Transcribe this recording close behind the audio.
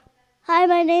Hi,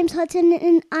 my name's Hudson,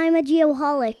 and I'm a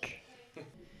Geoholic.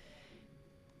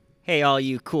 Hey, all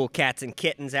you cool cats and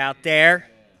kittens out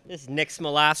there. This is Nick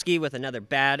Smolowski with another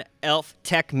Bad Elf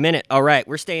Tech Minute. All right,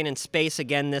 we're staying in space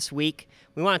again this week.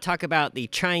 We want to talk about the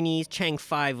Chinese Chang'e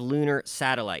 5 lunar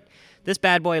satellite. This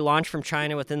bad boy launched from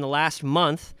China within the last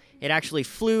month. It actually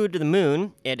flew to the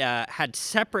moon. It had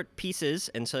separate pieces,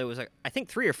 and so it was, I think,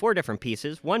 3 or 4 different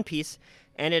pieces. One piece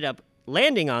ended up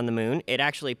landing on the moon. It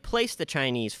actually placed the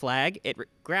Chinese flag. It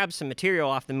grabbed some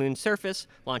material off the moon's surface,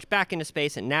 launched back into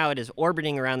space, and now it is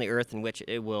orbiting around the Earth, in which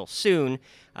it will soon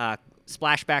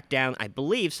splash back down, I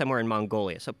believe, somewhere in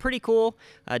Mongolia. So pretty cool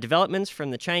developments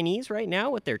from the Chinese right now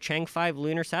with their Chang'e 5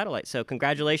 lunar satellite. So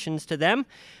congratulations to them.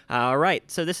 All right,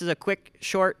 so this is a quick,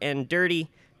 short, and dirty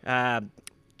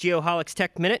Geoholics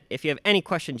Tech Minute. If you have any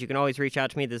questions, you can always reach out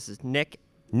to me. This is Nick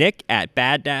at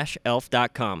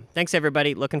bad-elf.com. Thanks,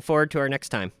 everybody. Looking forward to our next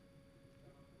time.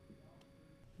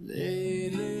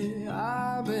 Lately,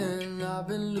 I've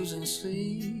been losing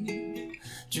sleep,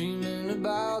 dreaming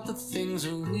about the things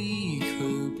that we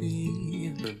could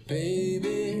be. But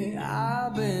baby,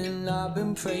 I've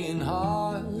been praying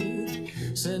hard.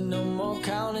 Said no more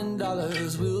counting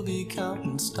dollars, we'll be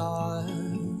counting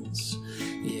stars.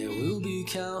 Yeah, we'll be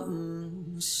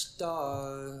counting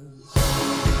stars.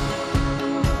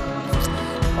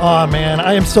 Oh man,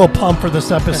 I am so pumped for this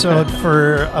episode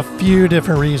for a few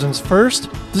different reasons.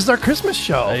 First, this is our Christmas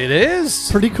show. It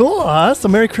is. Pretty cool, huh? So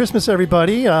Merry Christmas,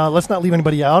 everybody. Let's not leave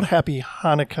anybody out. Happy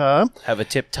Hanukkah. Have a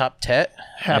tip-top tet.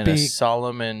 Happy and a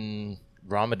solemn and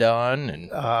Ramadan and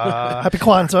Happy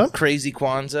Kwanzaa. crazy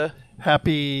Kwanzaa.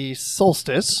 Happy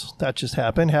Solstice. That just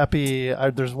happened. Happy,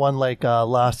 there's one like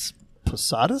Las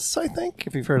Posadas, I think,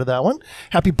 if you've heard of that one.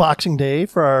 Happy Boxing Day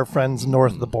for our friends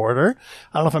north of the border.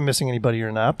 I don't know if I'm missing anybody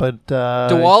or not, but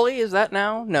Diwali, is that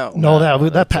now? No. No,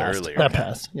 that passed. earlier. That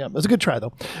passed. Yeah, it was a good try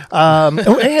though. And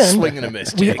Swing and a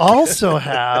miss, we Jake. also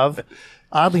have,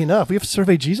 oddly enough, we have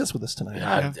Survey Jesus with us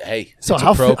tonight. Hey, So it's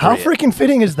how appropriate. freaking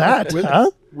fitting is that?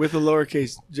 Huh? With a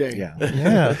lowercase j. Yeah.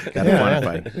 Gotta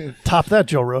quantify. Top that,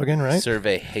 Joe Rogan, right?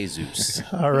 Survey Jesus.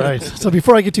 All right. So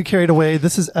before I get too carried away,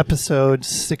 this is episode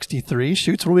 63.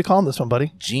 Shoots, what are we calling this one,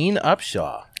 buddy? Gene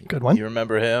Upshaw. Good one. You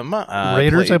remember him?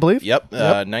 Raiders, I believe? Yep.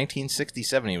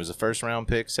 1967. He was a first-round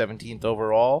pick, 17th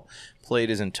overall. Played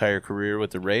his entire career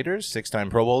with the Raiders. 6-time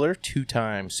Pro Bowler,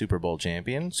 2-time Super Bowl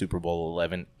champion, Super Bowl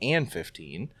 11 and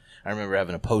 15. I remember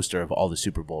having a poster of all the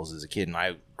Super Bowls as a kid, and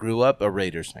I grew up a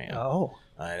Raiders fan. Oh.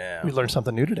 I know. We learned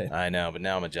something new today. I know, but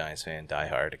now I'm a Giants fan,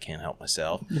 diehard. I can't help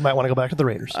myself. You might want to go back to the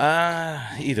Raiders.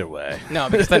 Either way. No,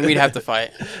 because then we'd have to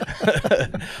fight.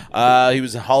 He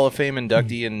was a Hall of Fame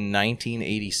inductee in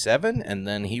 1987, and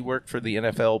then he worked for the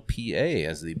NFLPA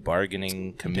as the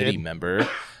bargaining committee member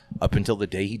up until the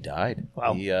day he died.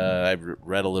 Wow. I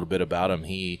read a little bit about him.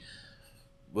 He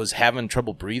was having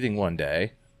trouble breathing one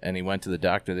day, and he went to the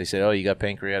doctor. They said, "Oh, you got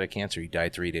pancreatic cancer." He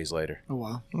died 3 days later. Oh,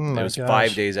 wow. Oh, It my was gosh.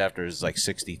 5 days after his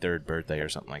 63rd birthday or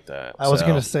something like that. I was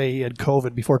going to say he had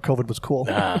COVID before COVID was cool.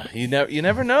 You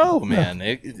never know, man.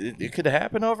 It could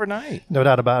happen overnight. No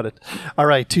doubt about it. All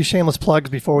right, 2 shameless plugs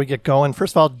before we get going.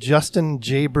 First of all, Justin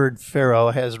Jaybird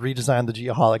Farrow has redesigned the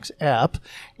Geoholics app,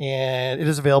 and it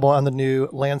is available on the new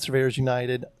Land Surveyors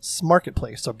United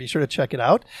Marketplace. So be sure to check it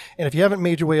out. And if you haven't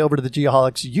made your way over to the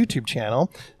Geoholics YouTube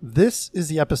channel, this is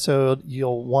the episode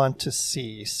you'll want to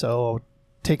see. So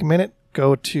take a minute,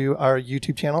 go to our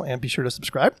YouTube channel, and be sure to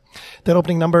subscribe. That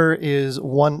opening number is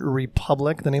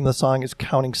OneRepublic. The name of the song is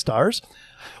Counting Stars.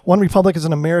 OneRepublic is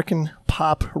an American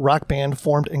pop rock band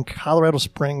formed in Colorado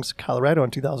Springs, Colorado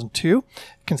in 2002.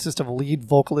 It consists of lead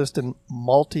vocalist and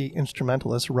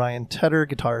multi-instrumentalist Ryan Tedder,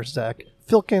 guitarist Zach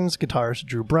Filkins, guitarist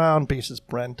Drew Brown, bassist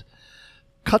Brent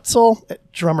Kutzel,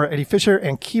 drummer Eddie Fisher,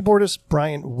 and keyboardist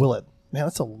Brian Willett. Man,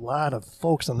 that's a lot of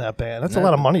folks in that band. That's a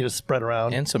lot of money to spread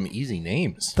around. And some easy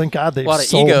names. Thank God they've A lot of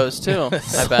sold, egos, too,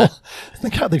 I bet.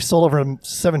 Thank God they've sold over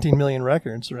 17 million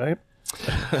records, right?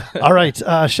 All right.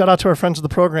 Shout out to our friends of the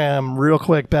program. Real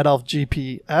quick, Bad Elf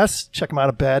GPS. Check them out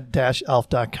at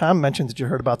bad-elf.com. Mention that you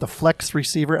heard about the Flex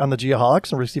receiver on the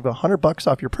Geoholics and receive $100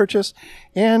 off your purchase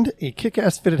and a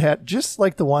kick-ass fitted hat just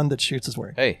like the one that Shoots is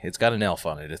wearing. Hey, it's got an elf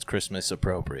on it. It's Christmas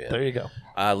appropriate. There you go.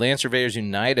 Land Surveyors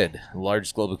United,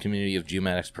 largest global community of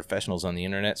geomatics professionals on the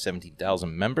internet,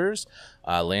 17,000 members.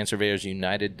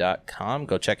 LandSurveyorsUnited.com.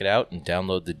 Go check it out and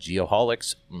download the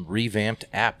Geoholics revamped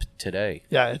app today.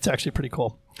 Yeah, it's actually pretty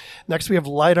cool. Next, we have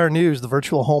LiDAR News, the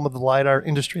virtual home of the LiDAR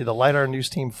industry. The LiDAR News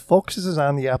team focuses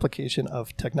on the application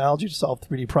of technology to solve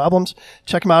 3D problems.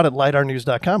 Check them out at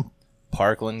LiDARnews.com.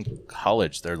 Parkland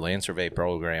College, their land survey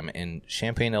program in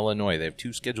Champaign, Illinois. They have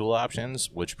 2 schedule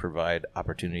options, which provide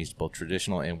opportunities to both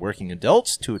traditional and working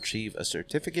adults to achieve a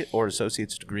certificate or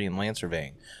associate's degree in land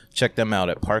surveying. Check them out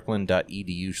at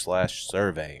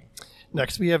parkland.edu/surveying.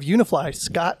 Next, we have Unifly.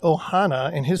 Scott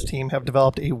Ohana and his team have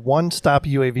developed a one-stop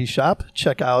UAV shop.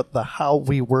 Check out the How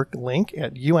We Work link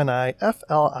at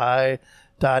unifli.aero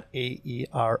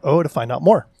to find out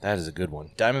more. That is a good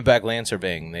one. Diamondback Land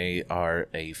Surveying. They are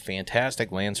a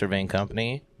fantastic land surveying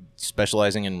company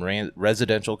specializing in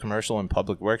residential, commercial, and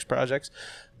public works projects.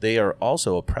 They are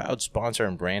also a proud sponsor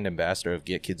and brand ambassador of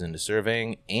Get Kids Into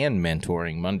Surveying and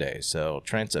Mentoring Monday. So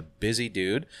Trent's a busy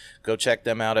dude. Go check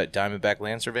them out at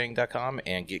diamondbacklandsurveying.com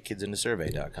and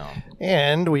getkidsintosurvey.com.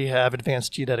 And we have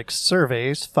Advanced Geodetic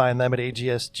Surveys. Find them at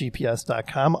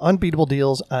agsgps.com. Unbeatable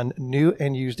deals on new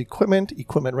and used equipment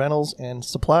rentals, and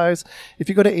supplies. If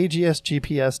you go to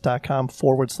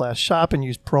agsgps.com/shop and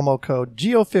use promo code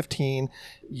GEO15,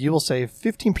 you will save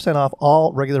 15% off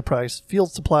all regular price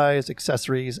field supplies,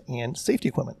 accessories, and safety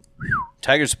equipment.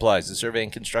 Tiger Supplies, the surveying,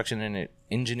 construction, and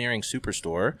engineering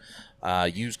superstore.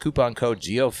 Use coupon code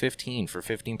GEO15 for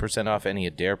 15% off any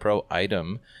Adair Pro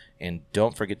item. And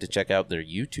don't forget to check out their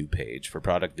YouTube page for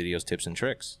product videos, tips, and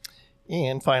tricks.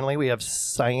 And finally, we have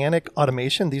Cyanic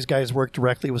Automation. These guys work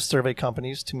directly with survey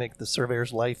companies to make the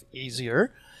surveyor's life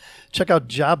easier. Check out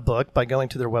JobBook by going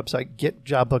to their website,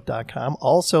 getjobbook.com.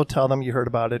 Also, tell them you heard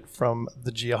about it from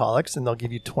the Geoholics, and they'll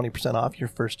give you 20% off your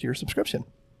first year subscription.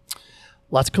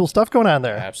 Lots of cool stuff going on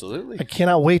there. Absolutely. I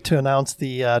cannot wait to announce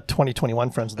the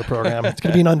 2021 Friends of the Program. It's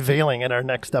going to be an unveiling in our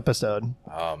next episode.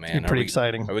 Oh, man. It's going to be pretty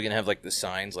exciting. Are we going to have like the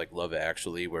signs like Love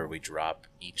Actually where we drop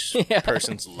each Yeah.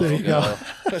 person's There you logo?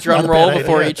 go. Drum roll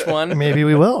before each one. Maybe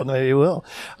we will. Maybe we will.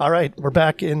 All right. We're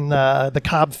back in the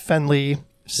Cobb Fenley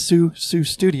Sioux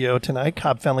studio tonight.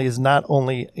 Cobb Fenley is not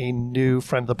only a new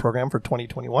friend of the program for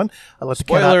 2021. I let the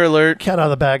Spoiler alert. cat out of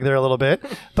the bag there a little bit,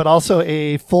 but also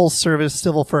a full-service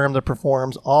civil firm that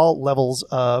performs all levels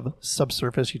of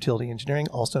subsurface utility engineering,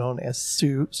 also known as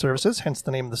Sioux Services, hence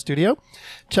the name of the studio.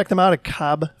 Check them out at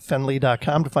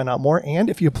cobbfenley.com to find out more. And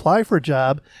if you apply for a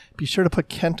job, be sure to put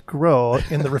Kent Grow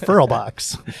in the referral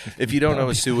box. If you don't know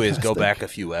what Sue is, go back a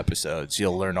few episodes.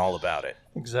 You'll learn all about it.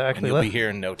 Exactly. And you'll be here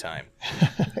in no time.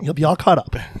 You'll be all caught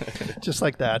up. Just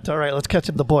like that. All right, let's catch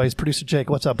up the boys. Producer Jake,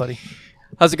 what's up, buddy?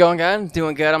 How's it going, guys?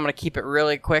 Doing good. I'm going to keep it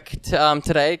really quick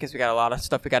today because we got a lot of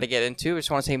stuff we got to get into. I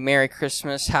just want to say Merry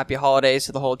Christmas, Happy Holidays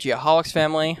to the whole Geoholics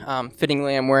family.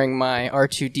 Fittingly, I'm wearing my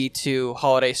R2-D2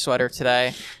 holiday sweater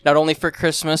today, not only for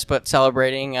Christmas, but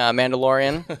celebrating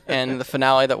Mandalorian and the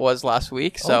finale that was last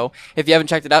week. So if you haven't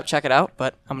checked it out, check it out,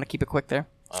 but I'm going to keep it quick there.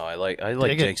 Oh, I like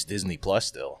Dig it. Jake's Disney Plus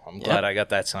still. I'm glad I got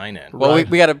that sign in. Well,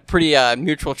 we got a pretty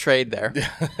mutual trade there.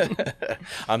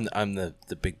 I'm the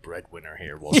big breadwinner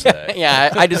here, we'll say.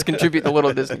 Yeah, I just contribute the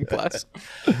little Disney Plus.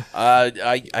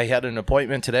 I had an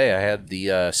appointment today. I had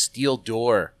the steel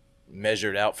door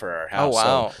measured out for our house. Oh,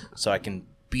 wow. So I can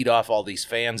beat off all these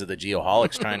fans of the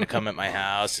Geoholics trying to come at my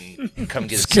house and come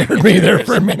get Scared me there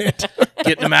for a minute.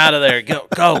 Getting them out of there.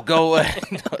 Go away.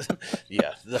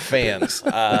 Yeah, the fans.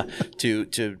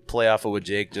 To play off of what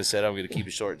Jake just said, I'm going to keep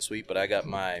it short and sweet, but I got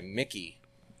my Mickey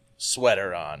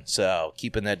sweater on, so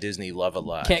keeping that Disney love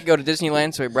alive. Can't go to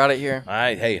Disneyland, so we brought it here.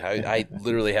 I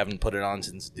literally haven't put it on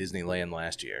since Disneyland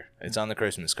last year. It's on the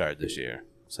Christmas card this year.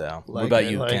 So, what about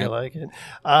you, Kent? Like it.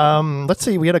 Let's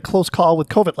see. We had a close call with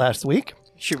COVID last week.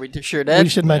 Sure We did. should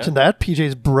mention that.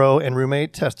 PJ's bro and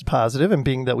roommate tested positive, and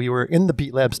being that we were in the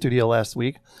Beat Lab studio last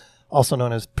week, also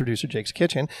known as Producer Jake's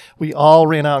Kitchen, we all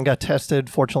ran out and got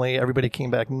tested. Fortunately, everybody came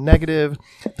back negative.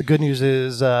 The good news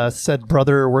is said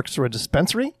brother works for a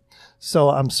dispensary,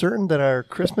 so I'm certain that our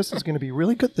Christmas is going to be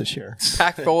really good this year.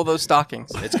 Pack full of those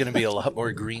stockings. It's going to be a lot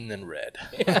more green than red.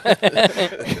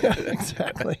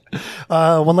 Exactly.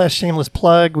 One last shameless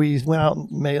plug. We went out,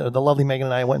 the lovely Megan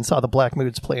and I went and saw the Black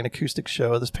Moods play an acoustic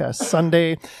show this past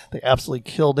Sunday. They absolutely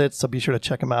killed it, so be sure to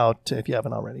check them out if you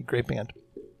haven't already. Great band.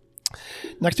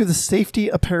 Next to the Safety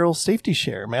Apparel Safety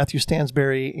Share, Matthew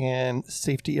Stansberry and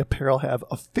Safety Apparel have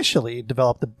officially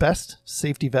developed the best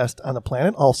safety vest on the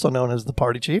planet, also known as the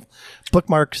Party Chief.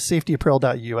 Bookmark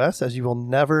safetyapparel.us, as you will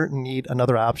never need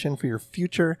another option for your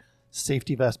future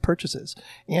safety vest purchases.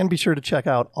 And be sure to check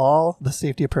out all the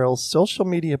Safety Apparel's social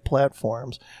media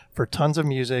platforms for tons of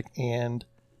music and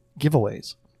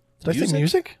giveaways. Did I say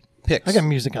music? Picks. I got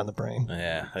music on the brain.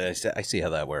 Yeah, I see how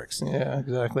that works. Yeah,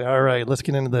 exactly. All right, let's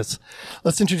get into this.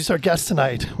 Let's introduce our guests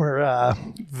tonight. We're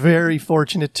very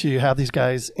fortunate to have these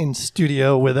guys in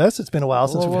studio with us. It's been a while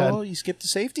since we've had... you skipped the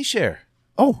safety share.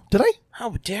 Oh, did I?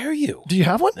 How dare you? Do you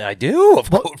have one? I do,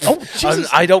 of Well, course. oh, Jesus.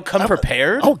 I don't come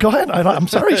prepared. Oh, go ahead. I'm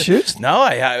sorry, Shoots. No,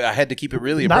 I had to keep it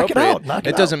really Knock it appropriate. out, knock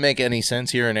it It doesn't make any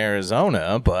sense here in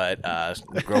Arizona, but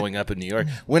growing up in New York,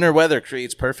 winter weather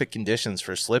creates perfect conditions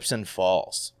for slips and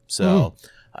falls. So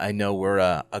I know we're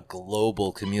a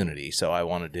global community, so I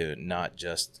wanted to not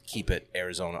just keep it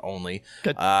Arizona only.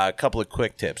 Good. A couple of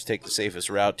quick tips. Take the safest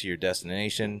route to your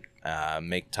destination.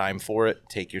 Make time for it.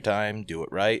 Take your time. Do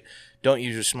it right. Don't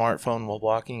use your smartphone while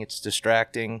walking. It's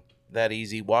distracting. That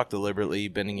easy. Walk deliberately,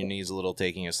 bending your knees a little,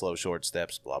 taking a slow, short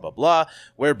steps, blah, blah, blah.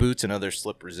 Wear boots and other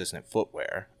slip-resistant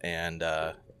footwear. And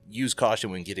use caution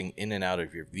when getting in and out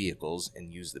of your vehicles,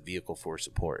 and use the vehicle for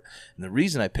support. And the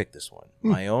reason I picked this one,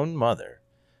 my own mother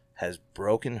has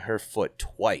broken her foot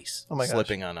twice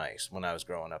slipping on ice when I was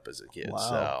growing up as a kid. Wow.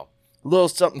 So a little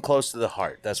something close to the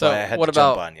heart. That's So why I had what to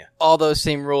jump about on you. all those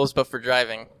same rules, but for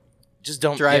driving? Just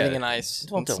don't Driving yeah. in ice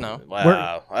and Don't- snow.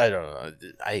 Wow, I don't know.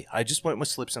 I just went with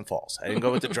slips and falls. I didn't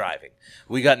go with the driving.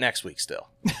 We got next week still.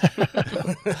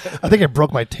 I think I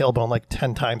broke my tailbone like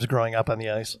 10 times growing up on the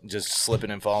ice. Just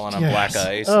slipping and falling on Yes. black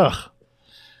ice. Ugh.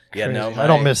 Yeah, no, I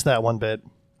don't miss that one bit.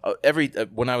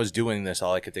 When I was doing this,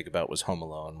 all I could think about was Home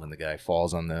Alone when the guy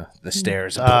falls on the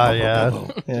stairs. Yeah.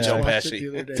 Yeah. Joe Watched it the Pesci.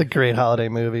 other day. It's a great holiday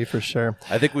movie for sure.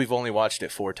 I think we've only watched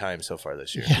it 4 times so far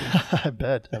this year. I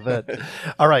bet.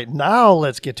 All right, now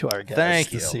let's get to our guest Thank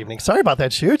this you. evening. Sorry about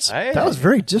that, Shoots. Hey. That was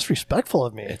very disrespectful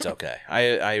of me. It's okay.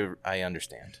 I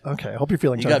understand. Okay, I hope you're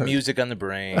feeling You got hurt. music on the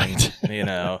brain. You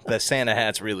know, that Santa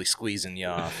hat's really squeezing you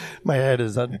off. My head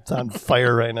is on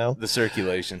fire right now. The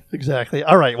circulation. Exactly.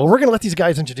 All right. Well, we're going to let these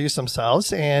guys introduce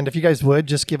themselves. And if you guys would,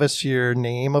 just give us your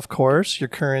name, of course, your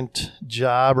current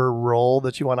job or role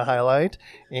that you want to highlight.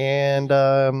 And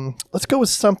let's go with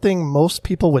something most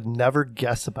people would never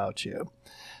guess about you.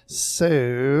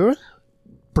 So,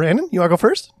 Brandon, you want to go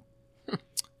first?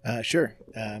 Sure.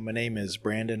 My name is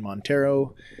Brandon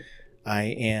Montero. I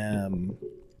am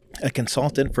a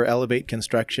consultant for Elevate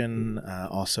Construction,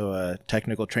 also a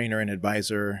technical trainer and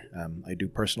advisor. I do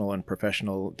personal and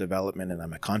professional development, and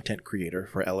I'm a content creator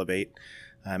for Elevate.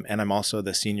 And I'm also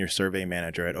the senior survey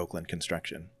manager at Oakland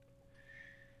Construction.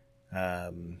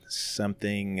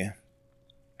 Something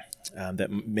that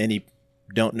many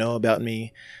don't know about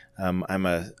me. I'm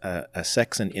a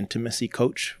sex and intimacy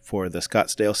coach for the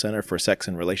Scottsdale Center for Sex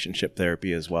and Relationship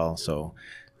Therapy as well. So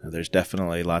there's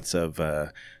definitely lots of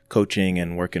coaching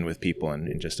and working with people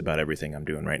in just about everything I'm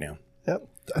doing right now. Yep.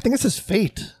 I think this is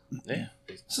fate. Yeah.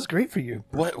 This is great for you.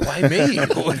 What? Why me?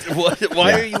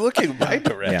 Why are you looking my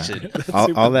direction?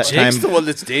 All that time. Jake's the one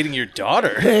that's dating your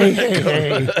daughter. Hey.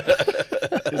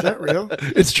 Is that real?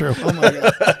 It's true. Oh my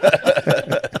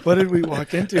god! What did we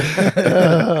walk into?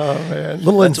 Oh, man.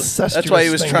 Little incestuous That's why he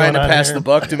was thing trying to going on pass here. the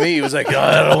buck to me. He was like, oh,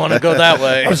 I don't want to go that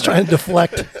way. I was trying to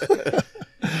deflect.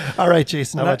 All right,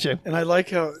 Jason, how about you? And I like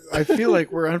how I feel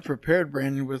like we're unprepared,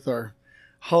 Brandon, with our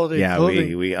holiday Yeah,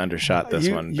 clothing. we undershot this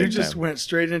one. You Big just time. went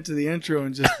straight into the intro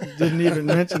and just didn't even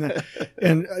mention that.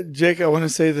 And Jake, I want to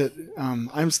say that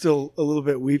I'm still a little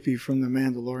bit weepy from The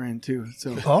Mandalorian too.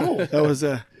 So Oh. that was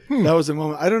a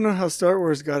moment. I don't know how Star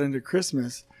Wars got into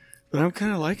Christmas, but I'm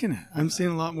kind of liking it. I'm seeing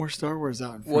a lot more Star Wars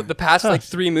out in front. Well, the past like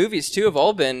 3 movies too have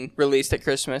all been released at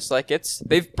Christmas. Like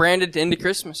they've branded into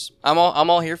Christmas. I'm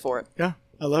all here for it. Yeah,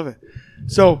 I love it.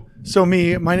 So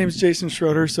my name is Jason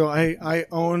Schroeder. So I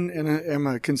own and am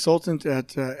a consultant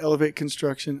at Elevate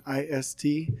Construction IST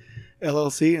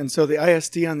LLC. And so the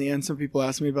IST on the end, some people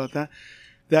ask me about that.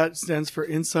 That stands for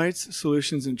Insights,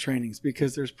 Solutions, and Trainings,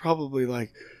 because there's probably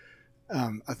like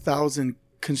 1,000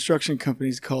 construction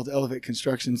companies called Elevate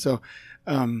Construction. So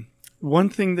one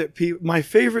thing that my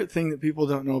favorite thing that people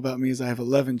don't know about me is I have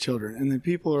 11 children. And then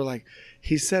people are like,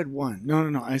 he said 1.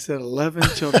 No. I said 11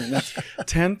 children. That's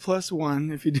 10 plus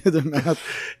 1 if you do the math.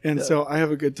 And so I have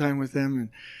a good time with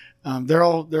them. And they're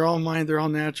all mine. They're all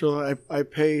natural. I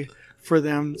pay for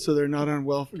them, so they're not on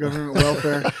government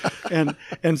welfare.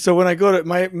 And so when I go to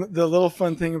the little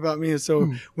fun thing about me is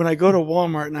when I go to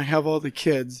Walmart and I have all the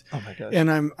kids, Oh my gosh. and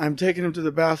I'm taking them to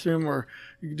the bathroom or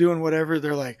doing whatever,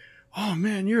 they're like, "Oh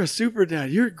man, you're a super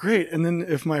dad. You're great." And then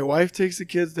if my wife takes the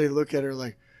kids, they look at her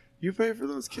like, "You pay for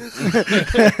those kids?"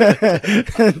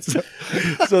 And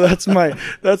so that's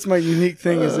my unique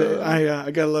thing is that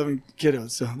I got 11 kiddos.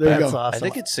 So there you That's go. awesome. I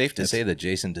think it's safe to say that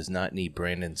Jason does not need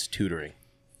Brandon's tutoring.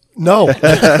 No. He's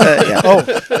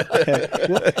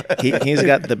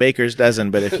got the baker's dozen,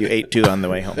 but if you ate 2 on the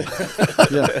way home.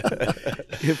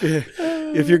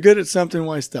 if you're good at something,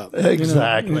 why stop? You know?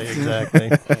 Exactly.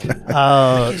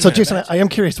 So Jason, I am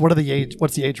curious. What's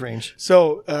the age range?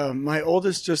 So my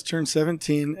oldest just turned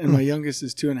 17, and my youngest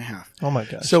is 2.5. Oh my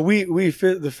gosh. So we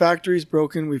fit, the factory's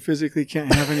broken. We physically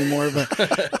can't have any more,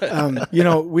 but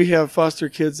we have foster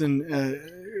kids and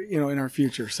in our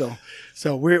future. So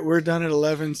we're done at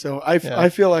 11. So I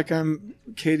feel like I'm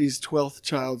Katie's 12th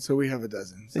child. So we have a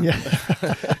dozen. So. Yeah.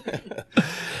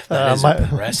 That is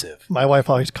impressive. My wife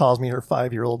always calls me her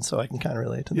 5-year-old, so I can kind of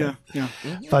relate to that. Yeah.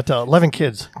 But 11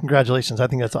 kids, congratulations! I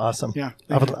think that's awesome. Yeah.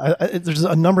 There's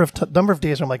a number of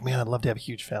days where I'm like, man, I'd love to have a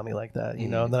huge family like that,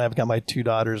 And then I've got my 2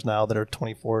 daughters now that are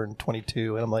 24 and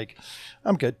 22, and I'm like,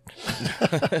 I'm good.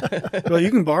 Well,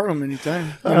 you can borrow them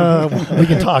anytime. We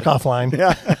can talk offline.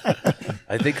 Yeah.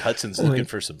 I think Hudson's looking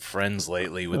for some friends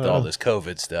lately with all this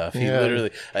COVID stuff. He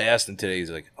literally, I asked him today, he's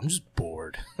like, I'm just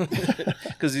bored.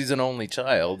 Because he's an only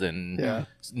child and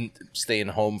staying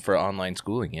home for online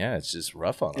schooling. Yeah, it's just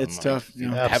rough on him. It's tough.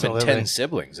 Having 10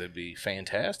 siblings, it'd be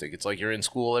fantastic. It's like you're in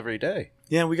school every day.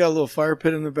 Yeah, we got a little fire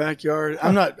pit in the backyard.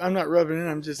 I'm not rubbing it.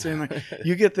 I'm just saying, like,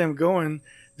 you get them going,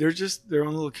 they're just their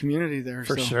own little community there.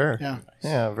 For so, sure. Yeah.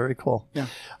 Yeah, very cool. Yeah.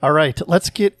 All right,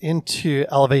 let's get into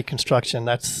Elevate Construction.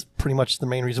 That's pretty much the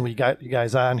main reason we got you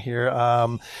guys on here.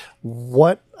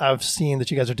 What I've seen that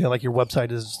you guys are doing, like your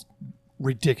website is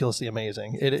ridiculously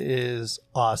amazing. It is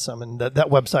awesome. And that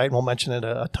website, we'll mention it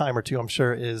a time or two, I'm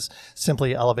sure, is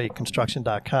simply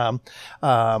elevateconstruction.com.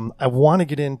 I want to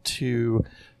get into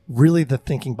really the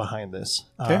thinking behind this.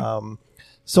 Okay.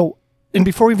 And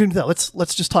before we even do that,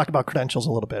 let's just talk about credentials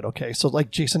a little bit. Okay. So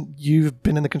like Jason, you've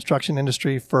been in the construction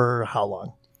industry for how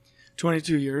long?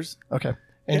 22 years. Okay.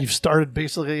 And you've started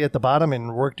basically at the bottom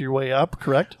and worked your way up,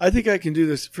 correct? I think I can do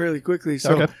this fairly quickly.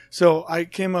 So I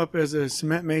came up as a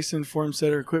cement mason, form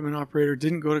setter, equipment operator,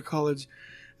 didn't go to college,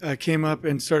 came up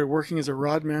and started working as a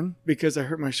rodman because I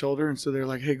hurt my shoulder. And so they're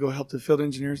like, hey, go help the field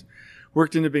engineers.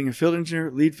 Worked into being a field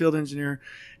engineer, lead field engineer,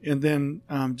 and then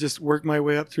just worked my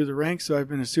way up through the ranks. So I've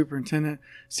been a superintendent,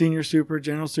 senior super,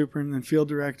 general super, and then field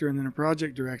director, and then a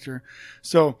project director.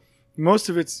 So most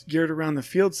of it's geared around the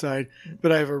field side,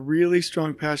 but I have a really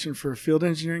strong passion for field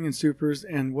engineering and supers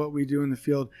and what we do in the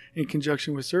field in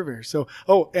conjunction with surveyors. So,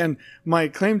 and my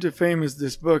claim to fame is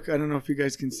this book. I don't know if you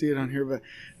guys can see it on here, but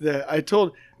I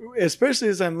told, especially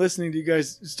as I'm listening to you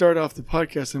guys start off the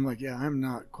podcast, I'm like, yeah, I'm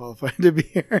not qualified to be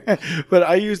here. But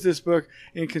I use this book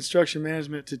in construction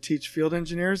management to teach field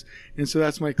engineers. And so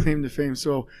that's my claim to fame.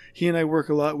 So he and I work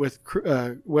a lot with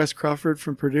Wes Crawford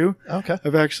from Purdue. Okay.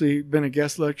 I've actually been a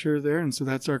guest lecturer there. And so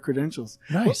that's our credentials.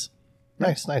 Nice.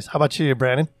 Nice. How about you,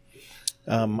 Brandon?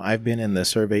 I've been in the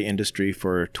survey industry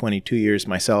for 22 years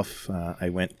myself. I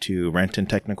went to Renton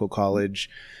Technical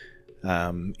College.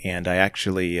 And I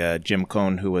actually, Jim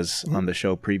Cohn, who was on the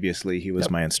show previously, he was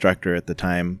my instructor at the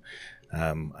time.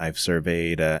 I've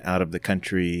surveyed out of the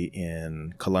country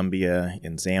in Colombia,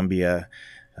 in Zambia,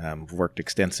 worked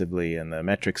extensively in the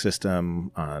metric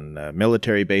system on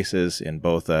military bases in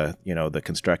both, the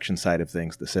construction side of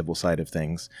things, the civil side of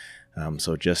things.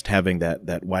 So just having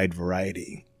that wide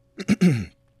variety.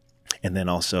 And then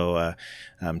also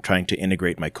trying to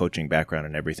integrate my coaching background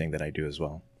in everything that I do as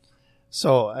well.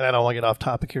 So, and I don't want to get off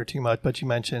topic here too much, but you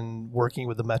mentioned working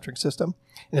with the metric system.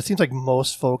 And it seems like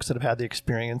most folks that have had the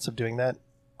experience of doing that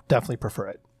definitely prefer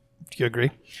it. Do you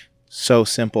agree? So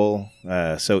simple,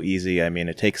 so easy. I mean,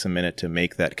 it takes a minute to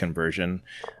make that conversion.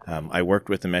 I worked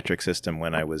with the metric system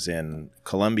when I was in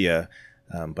Colombia,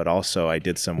 but also I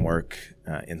did some work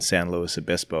in San Luis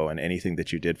Obispo, and anything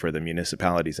that you did for the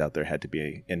municipalities out there had to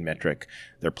be in metric.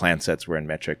 Their plan sets were in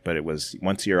metric, but it was,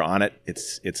 once you're on it,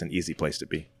 it's an easy place to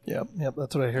be. Yep,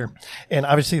 that's what I hear. And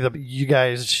obviously you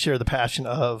guys share the passion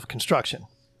of construction,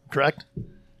 correct?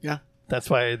 Yeah. That's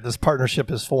why this partnership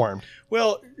is formed.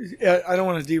 Well, I don't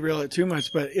want to derail it too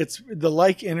much, but it's the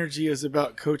like energy is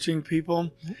about coaching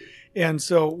people. And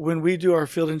so when we do our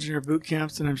field engineer boot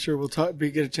camps, and I'm sure we'll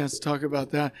get a chance to talk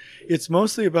about that, it's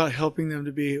mostly about helping them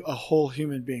to be a whole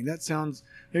human being. That sounds,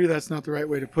 maybe that's not the right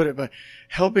way to put it, but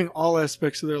helping all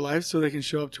aspects of their life so they can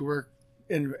show up to work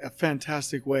in a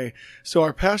fantastic way. So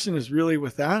our passion is really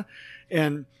with that.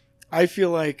 And I feel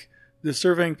like the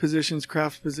surveying positions,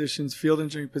 craft positions, field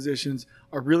engineering positions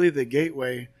are really the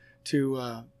gateway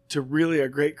to really a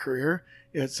great career.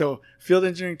 Yeah, so field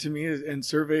engineering to me and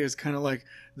survey is kind of like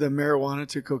the marijuana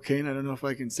to cocaine. I don't know if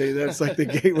I can say that. It's like the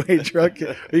gateway drug.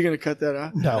 Are you going to cut that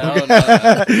out? No.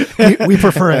 We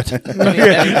prefer it.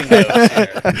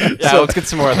 Yeah, let's get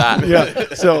some more of that.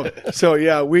 Yeah. So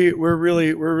yeah, we're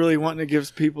really wanting to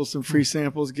give people some free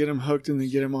samples, get them hooked, and then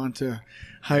get them onto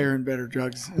higher and better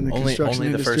drugs in the Only construction the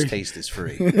industry. first taste is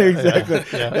free. Exactly.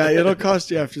 Yeah, it'll cost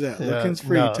you after that. Yeah, Looking's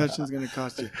free, no. touching's going to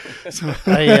cost you. So,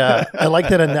 I like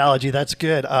that analogy. That's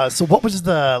good. So what was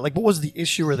the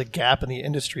issue or the gap in the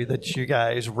industry that you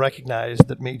guys recognized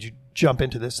that made you jump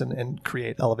into this and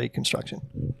create Elevate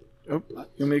Construction? oh, you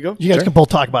want me to go? You guys can both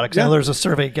talk about it because I know Yeah. there's a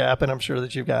survey gap, and I'm sure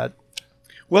that you've got.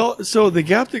 Well, so the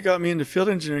gap that got me into field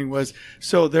engineering was,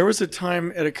 so there was a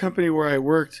time at a company where I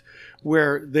worked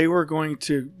where they were going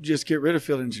to just get rid of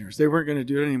field engineers. They weren't going to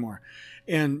do it anymore.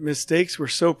 And mistakes were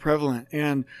so prevalent.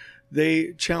 And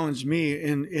they challenged me,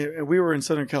 and we were in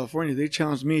Southern California. They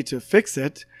challenged me to fix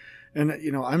it. And,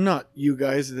 I'm not you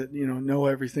guys that, know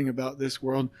everything about this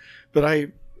world, but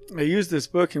I used this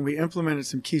book and we implemented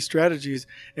some key strategies,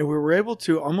 and we were able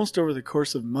to, almost over the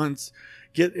course of months,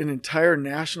 get an entire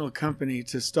national company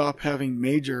to stop having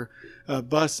major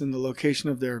busts in the location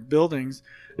of their buildings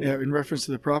in reference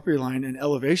to the property line, and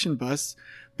elevation busts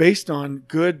based on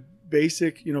good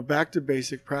basic, back to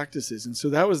basic practices. And so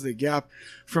that was the gap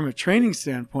from a training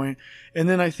standpoint. And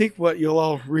then I think what you'll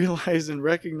all realize and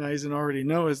recognize and already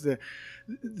know is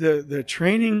the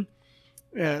training,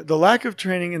 the lack of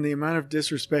training and the amount of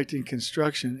disrespect in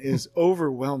construction is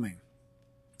overwhelming.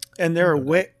 And there are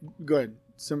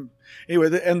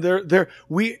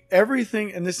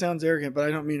everything, and this sounds arrogant, but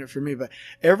I don't mean it for me, but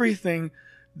everything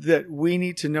that we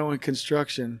need to know in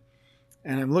construction,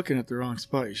 and I'm looking at the wrong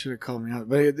spot, you should have called me out,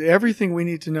 but everything we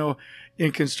need to know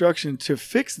in construction to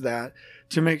fix that,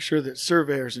 to make sure that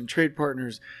surveyors and trade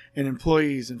partners and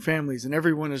employees and families and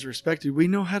everyone is respected, we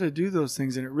know how to do those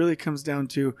things. And it really comes down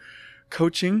to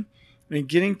coaching and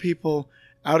getting people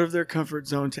out of their comfort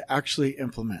zone to actually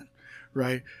implement,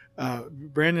 right?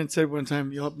 Brandon said one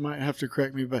time, you might have to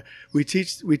correct me, but we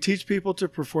teach people to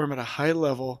perform at a high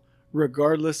level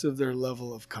regardless of their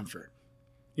level of comfort.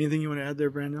 Anything you want to add there,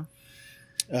 Brandon?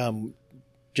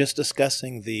 Just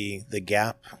discussing the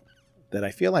gap that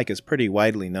I feel like is pretty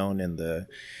widely known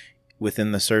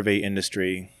within the survey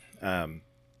industry.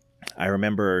 I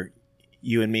remember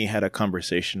you and me had a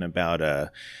conversation about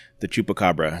the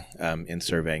chupacabra in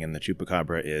surveying, and the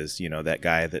chupacabra is that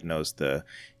guy that knows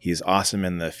he's awesome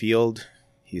in the field,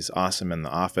 he's awesome in the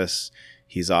office,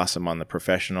 he's awesome on the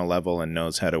professional level, and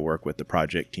knows how to work with the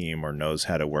project team or knows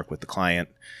how to work with the client.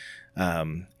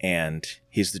 And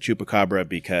he's the chupacabra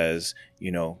because,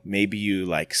 maybe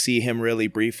you see him really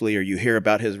briefly, or you hear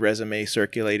about his resume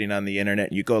circulating on the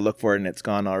internet, you go look for it and it's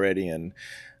gone already. And,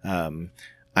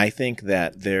 I think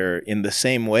that they're in the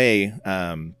same way,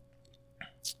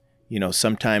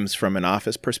 sometimes from an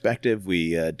office perspective,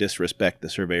 we disrespect the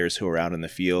surveyors who are out in the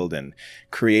field and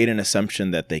create an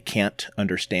assumption that they can't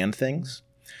understand things.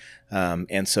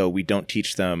 And so we don't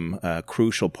teach them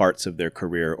crucial parts of their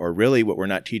career, or really what we're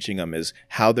not teaching them is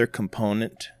how their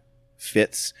component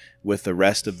fits with the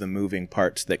rest of the moving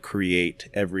parts that create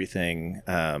everything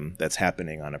that's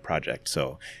happening on a project.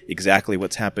 So exactly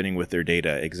what's happening with their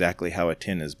data, exactly how a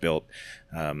tin is built.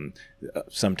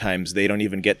 Sometimes they don't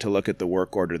even get to look at the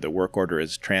work order. The work order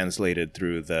is translated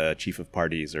through the chief of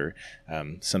parties or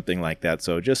something like that.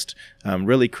 So just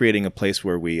really creating a place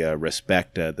where we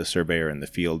respect the surveyor in the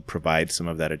field, provide some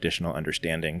of that additional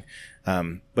understanding.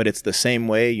 But it's the same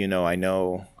way, I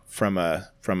know from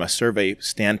a survey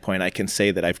standpoint, I can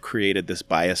say that I've created this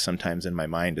bias sometimes in my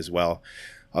mind as well.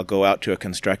 I'll go out to a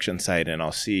construction site and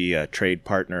I'll see a trade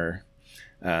partner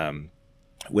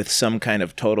with some kind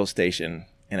of total station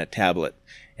and a tablet.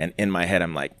 And in my head,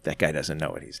 I'm like, that guy doesn't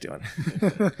know what he's doing.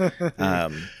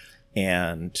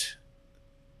 And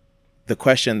the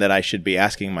question that I should be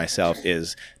asking myself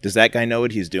is, does that guy know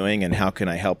what he's doing, and how can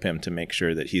I help him to make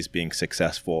sure that he's being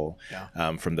successful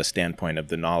from the standpoint of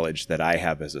the knowledge that I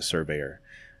have as a surveyor?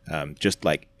 Just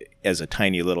like as a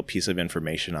tiny little piece of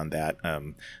information on that,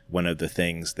 one of the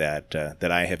things that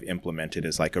I have implemented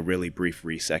is like a really brief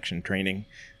resection training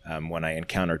when I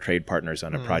encounter trade partners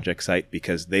on a project site,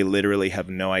 because they literally have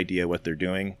no idea what they're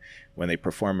doing. When they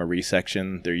perform a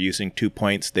resection, they're using 2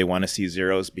 points. They want to see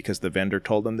zeros because the vendor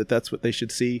told them that that's what they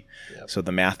should see. Yep. So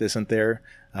the math isn't there.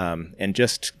 And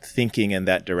just thinking in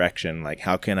that direction, like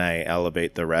how can I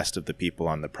elevate the rest of the people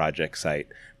on the project site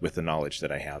with the knowledge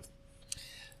that I have?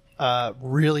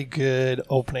 Really good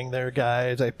opening there,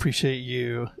 guys. I appreciate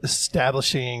you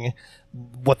establishing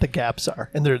what the gaps are.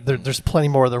 And there's plenty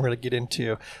more that we're going to get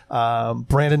into.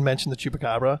 Brandon mentioned the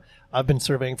chupacabra. I've been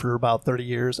surveying for about 30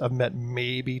 years. I've met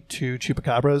maybe 2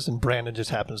 chupacabras, and Brandon just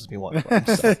happens to be one of them.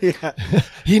 So.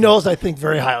 He knows I think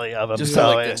very highly of him. Just go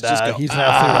like this. Just go, he's an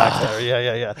absolute rock star.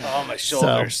 Yeah. Oh, my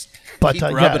shoulders. But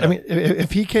I mean,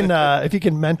 if he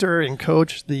can mentor and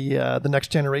coach the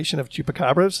next generation of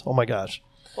chupacabras, oh my gosh.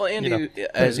 Well, Andy, you know,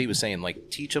 as he was saying, like,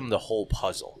 teach them the whole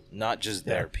puzzle, not just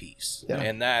their piece. Yeah.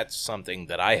 And that's something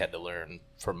that I had to learn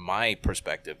from my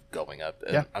perspective going up.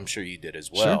 And Yeah. I'm sure you did as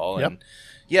Sure. well. Yep. And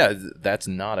yeah, that's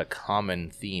not a common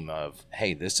theme of,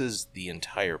 hey, this is the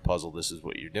entire puzzle. This is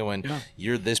what you're doing. Yeah.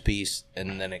 You're this piece,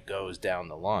 and then it goes down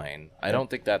the line. I don't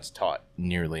think that's taught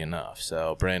nearly enough.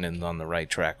 So Brandon's on the right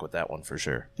track with that one for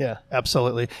sure. Yeah,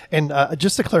 absolutely. And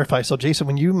just to clarify, so Jason,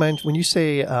 when you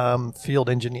say field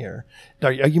engineer,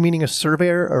 are you meaning a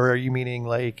surveyor, or are you meaning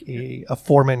like a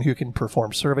foreman who can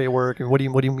perform survey work? Or what do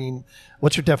you mean?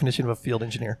 What's your definition of a field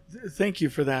engineer? Thank you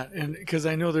for that. And because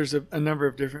I know there's a number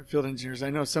of different field engineers. I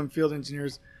know some field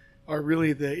engineers are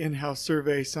really the in-house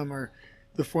survey. Some are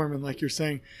the foreman, like you're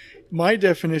saying. My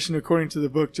definition, according to the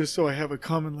book, just so I have a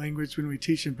common language when we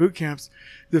teach in boot camps,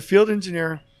 the field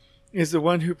engineer is the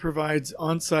one who provides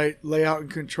on-site layout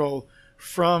and control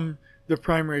from the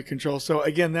primary control. So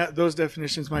again, those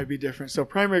definitions might be different. So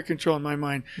primary control in my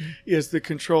mind is the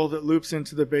control that loops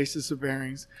into the basis of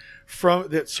bearings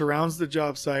that surrounds the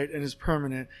job site and is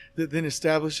permanent, that then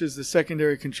establishes the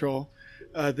secondary control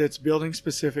that's building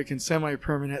specific and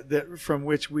semi-permanent, that from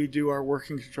which we do our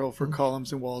working control for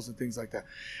columns and walls and things like that.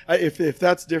 If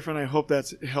that's different, I hope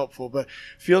that's helpful. But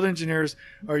field engineers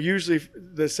are usually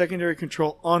the secondary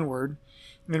control onward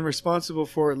and responsible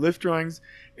for lift drawings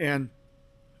and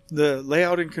the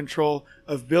layout and control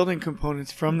of building components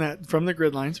from the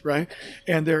grid lines, right?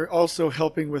 And they're also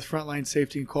helping with frontline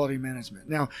safety and quality management.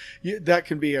 Now, that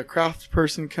can be a craft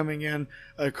person coming in,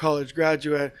 a college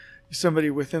graduate, somebody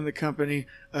within the company,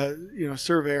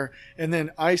 surveyor. And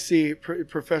then I see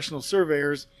professional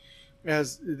surveyors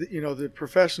as, the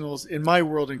professionals in my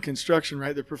world in construction,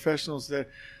 right? The professionals that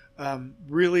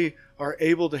really are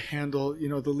able to handle,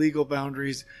 the legal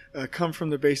boundaries, come from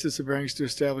the basis of bearings to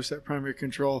establish that primary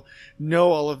control,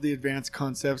 know all of the advanced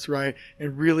concepts, right,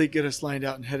 and really get us lined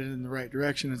out and headed in the right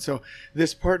direction. And so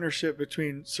this partnership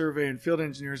between survey and field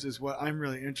engineers is what I'm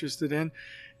really interested in.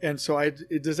 And so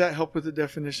does that help with the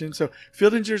definition? So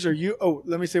field engineers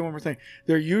let me say one more thing.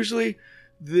 They're usually,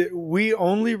 we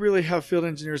only really have field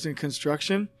engineers in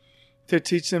construction to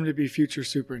teach them to be future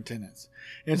superintendents.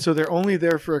 And so they're only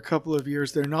there for a couple of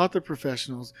years. They're not the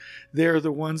professionals. They're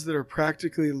the ones that are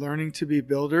practically learning to be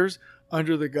builders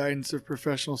under the guidance of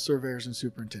professional surveyors and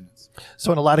superintendents.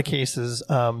 So in a lot of cases,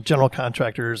 general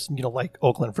contractors, like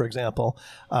Oakland, for example,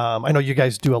 I know you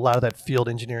guys do a lot of that field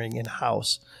engineering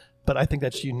in-house, but I think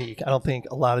that's unique. I don't think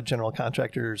a lot of general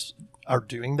contractors are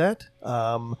doing that.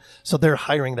 So they're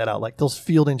hiring that out. Like those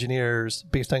field engineers,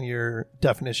 based on your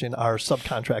definition, are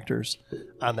subcontractors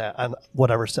on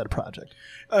whatever said project.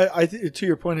 To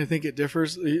your point, I think it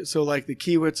differs. So like the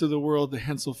Kiewits of the world, the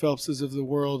Hensel Phelpses of the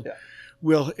world,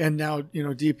 and now,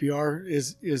 DPR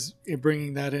is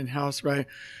bringing that in-house, right?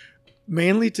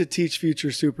 Mainly to teach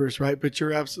future supers, right? But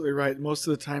you're absolutely right. Most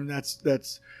of the time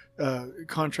that's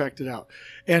contracted out.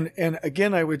 And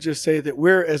again, I would just say that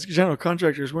we're, as general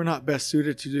contractors, we're not best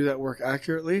suited to do that work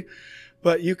accurately,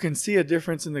 but you can see a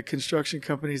difference in the construction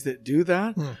companies that do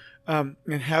that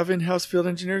and have in-house field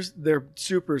engineers. Their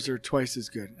supers are twice as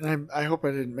good. And I hope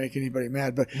I didn't make anybody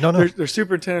mad, but their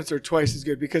superintendents are twice as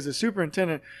good, because the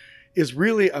superintendent is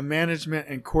really a management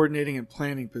and coordinating and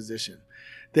planning position.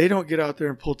 They don't get out there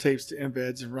and pull tapes to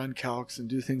embeds and run calcs and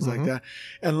do things like that.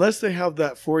 Unless they have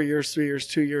that 4 years, 3 years,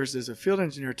 2 years as a field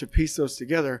engineer to piece those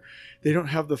together, they don't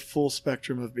have the full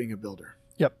spectrum of being a builder.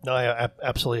 Yep. No, I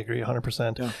absolutely agree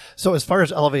 100%. Yeah. So as far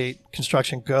as Elevate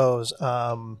Construction goes,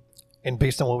 and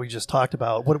based on what we just talked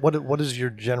about, what is your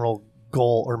general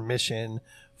goal or mission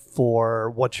for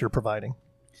what you're providing?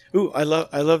 Ooh, I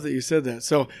love that you said that.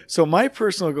 So my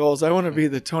personal goal is I want to be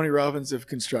the Tony Robbins of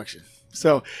construction.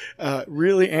 So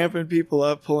really amping people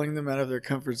up, pulling them out of their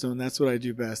comfort zone. That's what I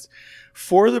do best,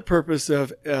 for the purpose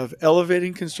of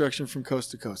elevating construction from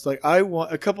coast to coast. Like I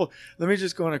want let me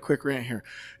just go on a quick rant here.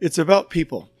 It's about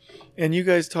people. And you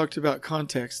guys talked about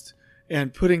context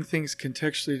and putting things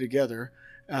contextually together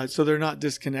so they're not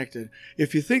disconnected.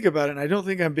 If you think about it, and I don't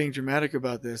think I'm being dramatic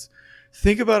about this,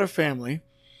 think about a family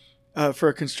for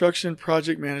a construction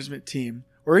project management team,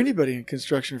 or anybody in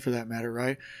construction for that matter,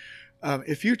 right?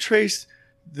 If you trace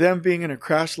them being in a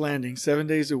crash landing 7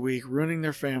 days a week, ruining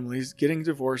their families, getting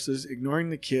divorces, ignoring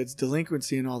the kids,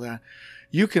 delinquency and all that,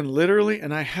 you can literally,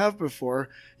 and I have before,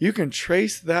 you can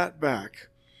trace that back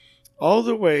all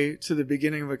the way to the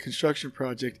beginning of a construction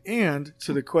project and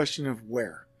to the question of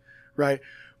where, right?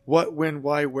 What, when,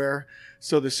 why, where.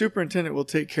 So the superintendent will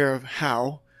take care of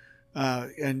how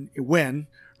and when,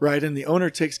 right? And the owner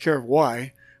takes care of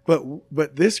why.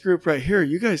 But this group right here,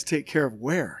 you guys take care of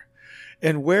where.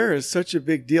 And where is such a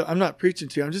big deal. I'm not preaching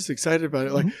to you. I'm just excited about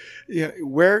it. Like, yeah,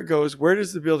 where it goes, where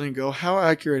does the building go? How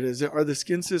accurate is it? Are the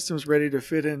skin systems ready to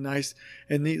fit in nice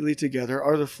and neatly together?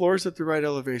 Are the floors at the right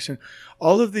elevation?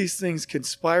 All of these things can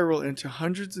spiral into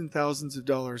hundreds and thousands of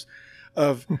dollars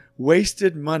of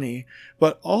wasted money.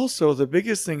 But also the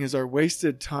biggest thing is our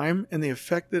wasted time and the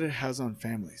effect that it has on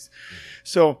families.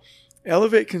 So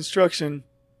Elevate Construction,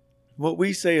 what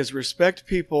we say is respect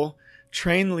people,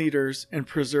 train leaders, and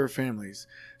preserve families.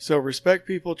 So respect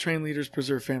people, train leaders,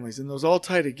 preserve families. And those all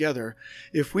tie together.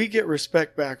 If we get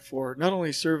respect back for not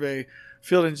only survey,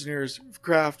 field engineers,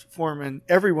 craft, foremen,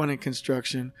 everyone in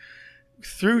construction,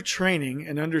 through training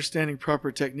and understanding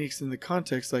proper techniques in the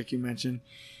context, like you mentioned,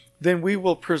 then we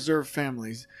will preserve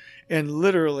families. And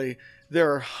literally,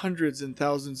 there are hundreds and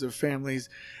thousands of families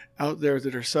out there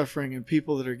that are suffering and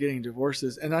people that are getting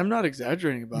divorces. And I'm not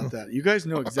exaggerating about that. You guys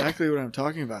know exactly what I'm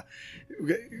talking about.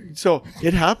 So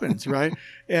it happens, right?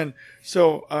 And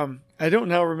so I don't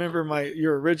now remember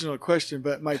your original question,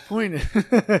 but my point is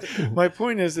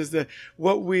that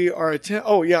what we are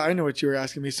oh yeah, I know what you were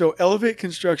asking me. So Elevate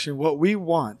Construction, what we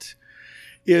want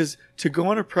is to go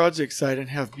on a project site and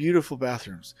have beautiful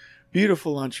bathrooms,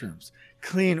 beautiful lunchrooms,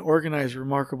 clean, organized,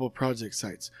 remarkable project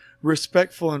sites,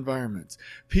 respectful environments,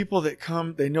 people that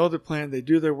come, they know the plan, they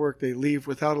do their work, they leave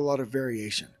without a lot of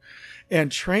variation,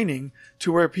 and training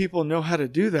to where people know how to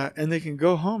do that and they can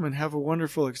go home and have a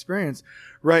wonderful experience.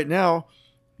 Right now,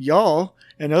 y'all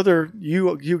and other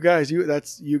you guys,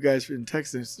 that's you guys in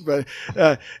Texas, but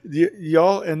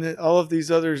y'all and all of these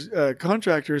other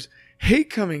contractors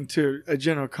hate coming to a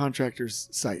general contractor's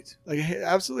site. Like,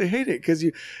 absolutely hate it, because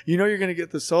you know you're going to get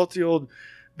the salty old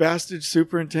bastard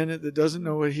superintendent that doesn't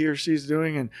know what he or she's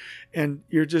doing, and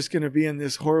you're just going to be in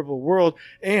this horrible world.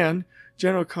 And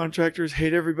general contractors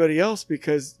hate everybody else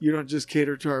because you don't just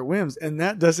cater to our whims, and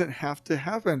that doesn't have to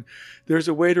happen. There's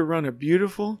a way to run a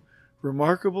beautiful,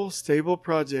 remarkable, stable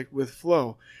project with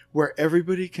flow where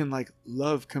everybody can like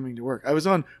love coming to work. I was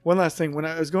on one last thing. When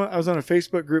I was on a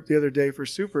Facebook group the other day for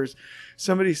supers.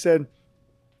 Somebody said,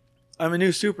 I'm a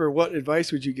new super. What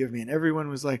advice would you give me? And everyone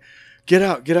was like, get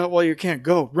out while you can.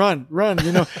 Go, run.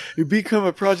 You know, you become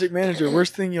a project manager.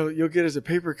 Worst thing you'll get is a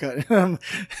paper cut.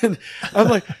 And I'm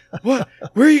like, what?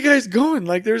 Where are you guys going?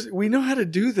 Like, we know how to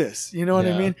do this. You know what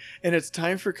I mean? And it's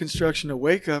time for construction to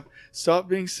wake up, stop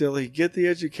being silly, get the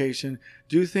education,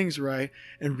 do things right,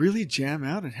 and really jam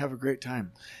out and have a great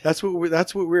time. That's what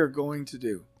we're going to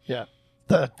do. Yeah.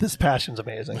 This passion's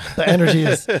amazing. The energy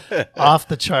is off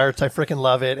the charts. I freaking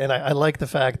love it. And I like the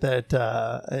fact that,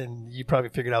 and you probably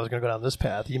figured I was going to go down this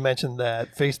path. You mentioned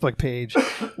that Facebook page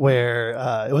where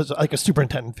it was like a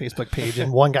superintendent Facebook page,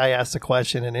 and one guy asked a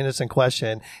question, an innocent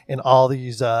question, and all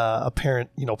these apparent,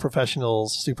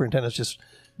 professionals, superintendents just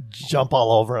jump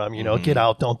all over him, get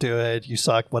out, don't do it, you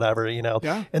suck, whatever,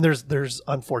 Yeah. And there's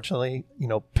unfortunately,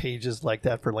 pages like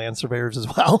that for land surveyors as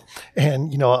well.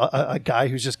 And, a guy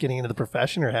who's just getting into the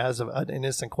profession or has an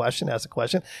innocent question, asks a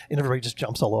question, and everybody just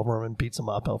jumps all over him and beats him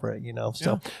up over it,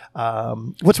 So,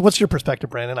 what's your perspective,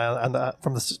 Brandon, on that,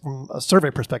 from a survey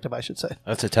perspective, I should say?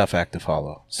 That's a tough act to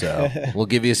follow. So we'll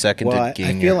give you a second to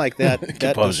gain I feel like that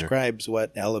composure. describes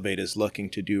what Elevate is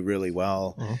looking to do really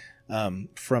well.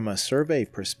 From a survey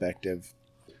perspective,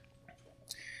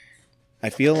 I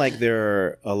feel like there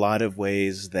are a lot of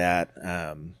ways that,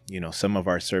 some of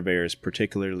our surveyors,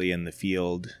 particularly in the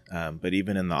field, but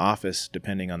even in the office,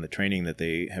 depending on the training that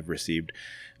they have received,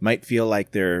 might feel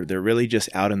like they're really just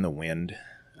out in the wind.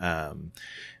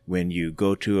 When you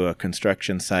go to a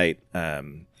construction site,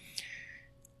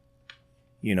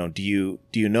 do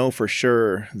you know for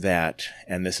do that,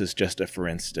 and this is just a for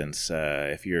instance,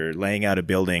 if you're laying out a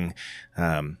building,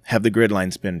 have the grid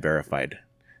lines been verified?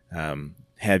 Do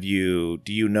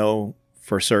you know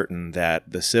for certain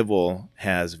that the civil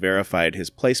has verified his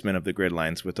placement of the grid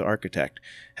lines with the architect?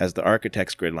 Has the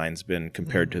architect's grid lines been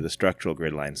compared to the structural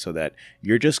grid lines, so that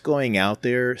you're just going out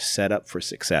there set up for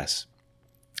success?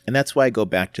 And that's why I go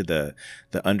back to the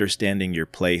understanding your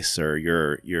place or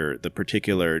the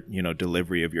particular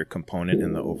delivery of your component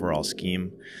in the overall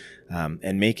scheme,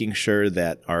 and making sure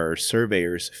that our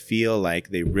surveyors feel like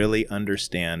they really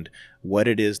understand what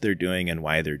it is they're doing and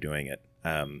why they're doing it.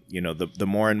 The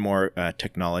more and more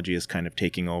technology is kind of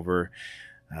taking over,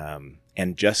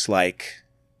 and just like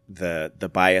the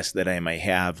bias that I might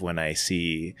have when I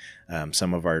see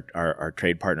some of our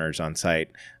trade partners on site,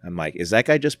 I'm like, is that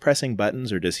guy just pressing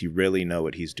buttons, or does he really know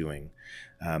what he's doing?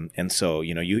 And so,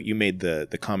 you made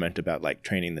the comment about like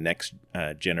training the next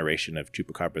generation of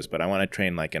chupacabras, but I want to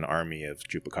train like an army of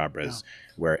chupacabras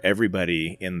where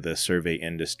everybody in the survey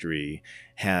industry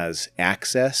has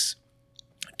access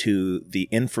to the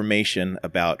information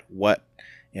about what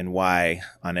and why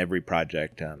on every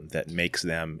project that makes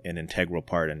them an integral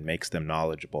part and makes them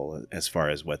knowledgeable as far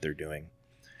as what they're doing.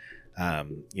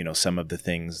 Some of the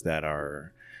things that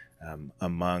are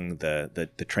among the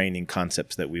training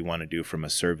concepts that we want to do from a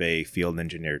survey field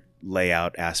engineer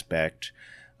layout aspect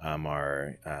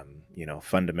are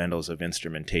fundamentals of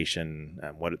instrumentation,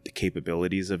 what the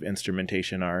capabilities of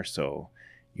instrumentation are. So,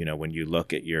 when you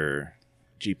look at your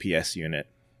GPS unit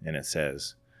and it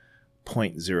says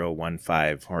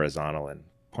 0.015 horizontal and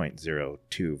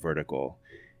 0.02 vertical,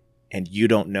 and you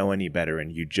don't know any better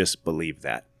and you just believe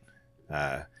that,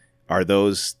 are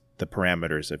those the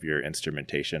parameters of your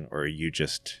instrumentation, or are you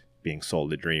just being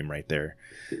sold a dream right there?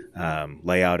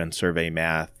 Layout and survey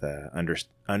math,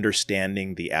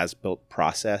 understanding the as-built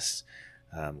process,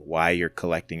 why you're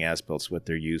collecting as-builts, what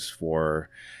they're used for,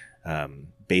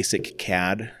 basic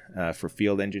CAD for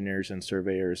field engineers and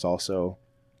surveyors also.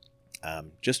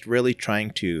 Just really trying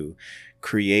to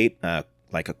create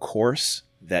like a course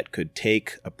that could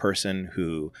take a person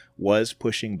who was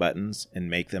pushing buttons and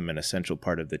make them an essential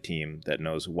part of the team that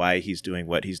knows why he's doing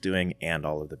what he's doing and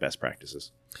all of the best practices.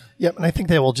 Yep, and I think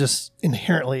they will just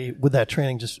inherently, with that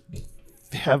training, just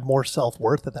have more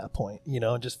self-worth at that point,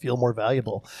 and just feel more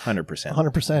valuable. 100%.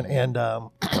 100%. And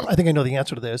I think I know the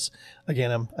answer to this.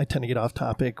 Again, I tend to get off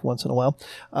topic once in a while.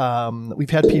 We've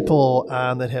had people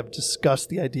on that have discussed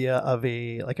the idea of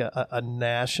a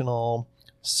national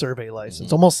survey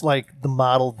license, almost like the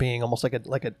model being almost like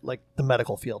the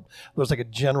medical field. There's like a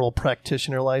general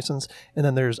practitioner license, and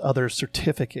then there's other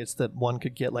certificates that one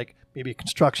could get, like maybe a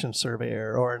construction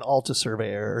surveyor or an Alta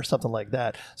surveyor or something like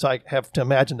that. So I have to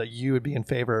imagine that you would be in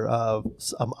favor of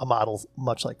a model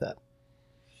much like that,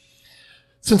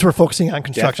 since we're focusing on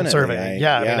construction surveying.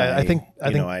 I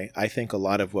think a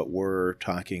lot of what we're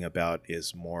talking about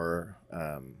is more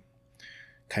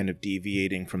kind of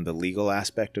deviating from the legal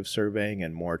aspect of surveying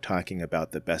and more talking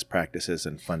about the best practices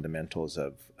and fundamentals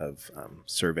of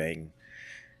surveying,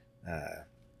 I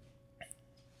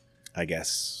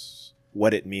guess,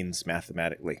 what it means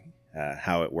mathematically,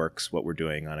 how it works, what we're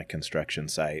doing on a construction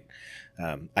site.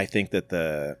 I think that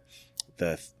the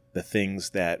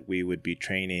things that we would be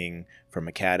training from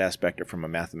a CAD aspect or from a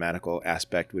mathematical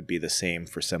aspect would be the same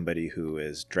for somebody who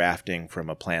is drafting from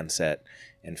a plan set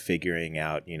and figuring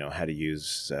out, how to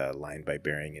use line by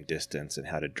bearing and distance and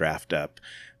how to draft up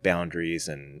boundaries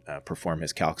and perform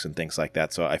his calcs and things like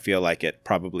that. So I feel like it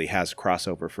probably has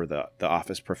crossover for the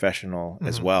office professional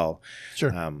as well, Sure.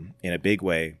 In a big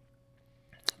way.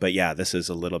 But yeah, this is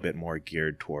a little bit more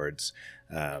geared towards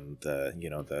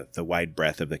the wide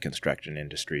breadth of the construction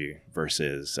industry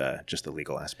versus just the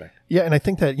legal aspect. Yeah, and I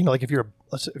think that like if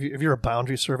you're a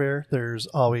boundary surveyor, there's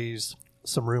always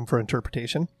some room for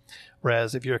interpretation,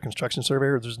 whereas if you're a construction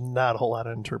surveyor, there's not a whole lot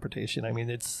of interpretation. I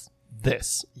mean, it's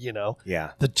this.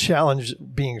 Yeah. The challenge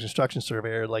being a construction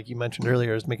surveyor, like you mentioned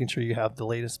earlier, is making sure you have the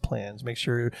latest plans, make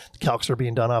sure the calcs are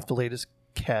being done off the latest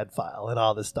CAD file, and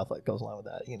all this stuff that goes along with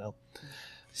that.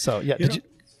 So yeah,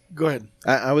 go ahead.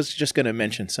 I was just going to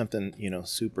mention something,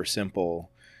 super simple.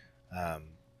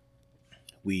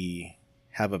 We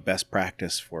have a best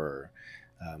practice for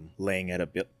laying out a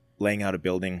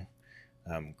building,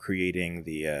 creating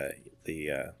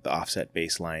the offset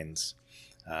baselines,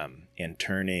 and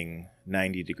turning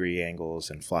 90-degree angles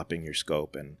and flopping your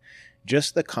scope, and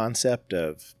just the concept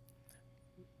of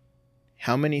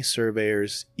how many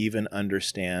surveyors even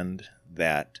understand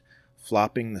that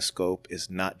flopping the scope is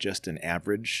not just an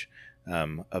average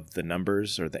of the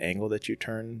numbers or the angle that you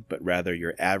turn, but rather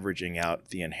you're averaging out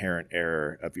the inherent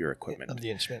error of your equipment. Of the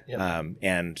instrument, yeah.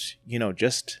 And,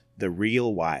 just the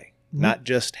real why. Not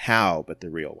just how, but the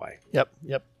real why.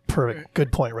 Yep. Perfect.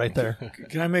 Good point right there.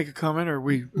 Can I make a comment, or are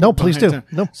we? No, please do. Time?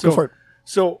 No, go for it.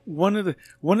 So one of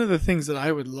the things that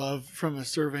I would love from a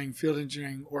surveying, field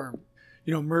engineering, or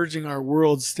merging our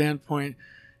worlds standpoint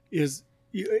is,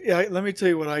 let me tell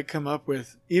you what I come up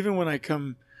with. Even when I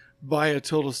come buy a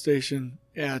total station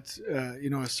at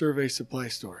a survey supply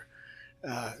store,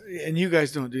 and you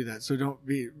guys don't do that, so don't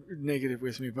be negative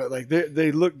with me. But like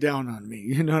they look down on me.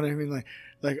 You know what I mean?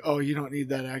 Like, oh, you don't need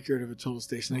that accurate of a total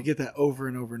station. I get that over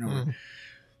and over and over. Mm.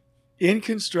 In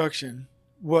construction,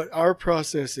 what our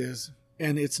process is,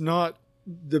 and it's not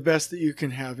the best that you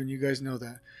can have, and you guys know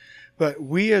that, but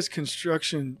we as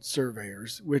construction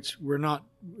surveyors, which we're not,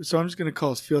 so I'm just going to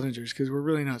call us field engineers because we're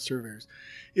really not surveyors,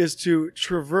 is to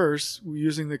traverse,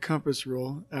 using the compass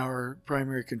rule, our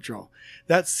primary control.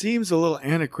 That seems a little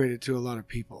antiquated to a lot of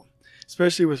people,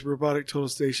 especially with robotic total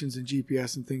stations and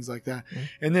GPS and things like that. Mm-hmm.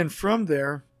 And then from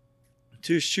there,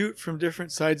 to shoot from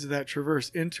different sides of that traverse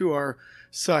into our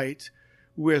site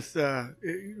with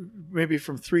maybe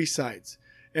from 3 sides,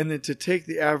 and then to take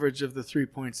the average of the 3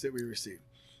 points that we receive.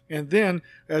 And then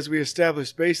as we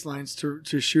establish baselines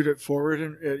to shoot it forward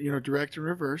and direct and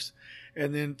reverse,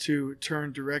 and then to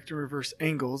turn direct and reverse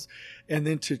angles, and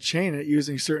then to chain it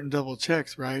using certain double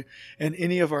checks, right? And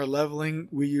any of our leveling,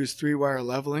 we use 3-wire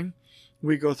leveling.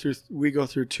 We go through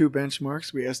 2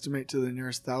 benchmarks. We estimate to the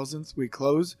nearest thousandth. We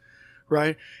close,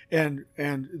 right? And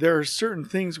there are certain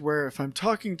things where if I'm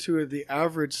talking to the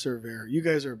average surveyor, you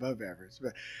guys are above average,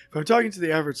 but if I'm talking to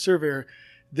the average surveyor,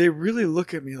 they really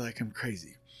look at me like I'm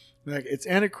crazy. Like, it's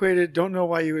antiquated, don't know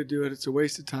why you would do it, it's a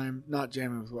waste of time, not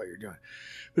jamming with what you're doing.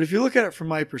 But if you look at it from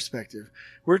my perspective,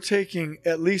 we're taking,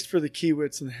 at least for the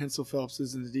Kiewits and the Hensel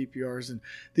Phelpses and the DPRs, and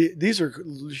these are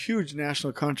huge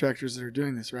national contractors that are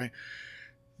doing this, right?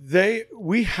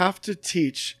 We have to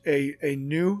teach a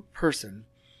new person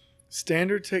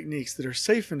standard techniques that are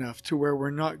safe enough to where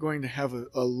we're not going to have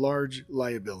a large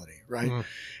liability, right? Mm.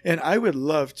 And I would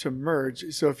love to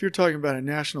merge. So if you're talking about a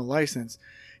national license,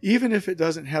 even if it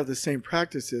doesn't have the same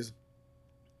practices,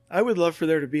 I would love for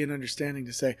there to be an understanding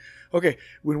to say, okay,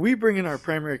 when we bring in our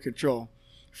primary control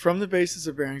from the basis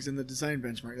of bearings and the design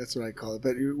benchmark, that's what I call it,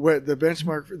 but the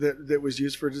benchmark that was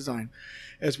used for design,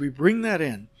 as we bring that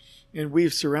in and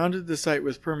we've surrounded the site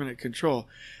with permanent control,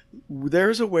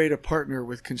 there's a way to partner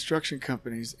with construction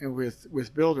companies and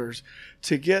with builders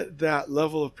to get that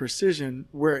level of precision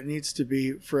where it needs to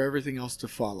be for everything else to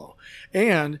follow.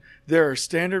 And there are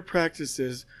standard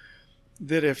practices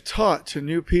that if taught to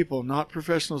new people, not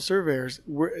professional surveyors,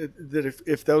 that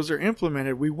if those are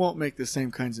implemented, we won't make the same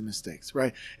kinds of mistakes,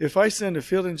 right? If I send a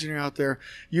field engineer out there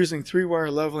using 3-wire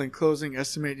leveling, closing,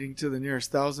 estimating to the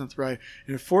nearest thousandth, right,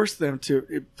 and force them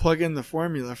to plug in the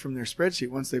formula from their spreadsheet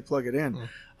once they plug it in,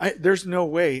 there's no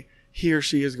way he or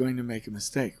she is going to make a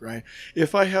mistake, right?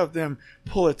 If I have them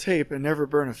pull a tape and never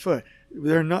burn a foot,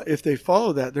 if they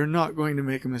follow that, they're not going to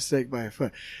make a mistake by a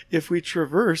foot. If we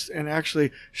traverse and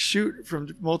actually shoot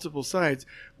from multiple sides,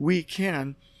 we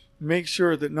can make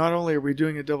sure that not only are we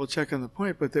doing a double check on the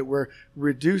point, but that we're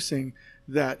reducing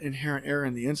that inherent error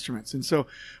in the instruments. And so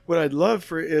what I'd love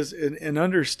for is an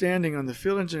understanding on the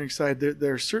field engineering side that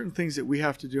there are certain things that we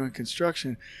have to do in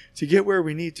construction to get where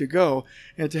we need to go,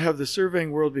 and to have the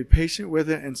surveying world be patient with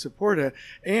it and support it,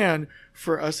 and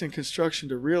for us in construction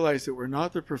to realize that we're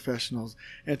not the professionals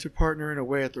and to partner in a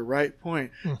way at the right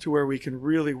point to where we can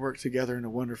really work together in a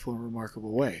wonderful and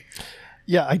remarkable way.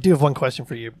 Yeah, I do have one question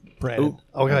for you, Brandon.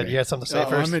 Go ahead. You had something to say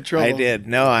first? I'm in trouble. I did.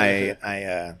 No,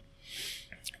 I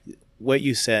what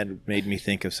you said made me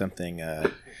think of something.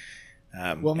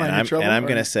 Well, I'm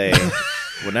going to say,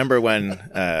 well, number one,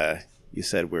 you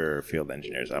said we're field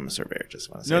engineers. I'm a surveyor. Just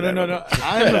want to say No.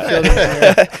 I'm a field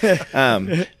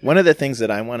engineer. One of the things that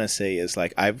I want to say is,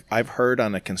 like, I've heard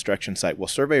on a construction site, well,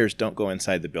 surveyors don't go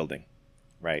inside the building,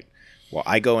 right? Well,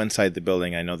 I go inside the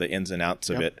building. I know the ins and outs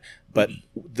of it. But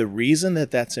the reason that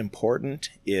that's important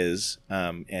is,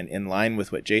 and in line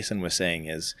with what Jason was saying,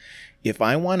 is if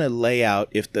I want to lay out,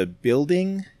 if the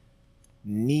building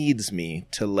needs me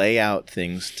to lay out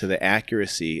things to the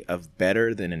accuracy of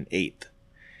better than an eighth,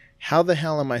 how the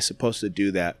hell am I supposed to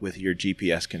do that with your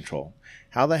GPS control?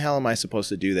 How the hell am I supposed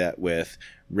to do that with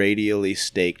radially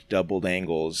staked doubled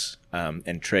angles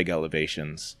and trig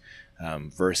elevations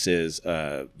versus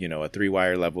a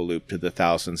 3-wire level loop to the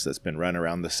thousandths that's been run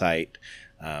around the site,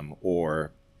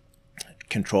 or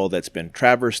control that's been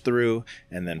traversed through,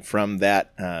 and then from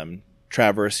that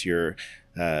traverse you're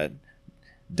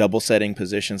double setting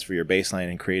positions for your baseline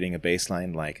and creating a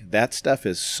baseline. Like, that stuff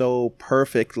is so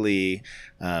perfectly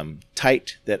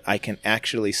tight that I can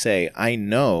actually say, I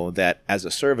know that as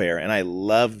a surveyor, and I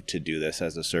love to do this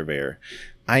as a surveyor,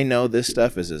 I know this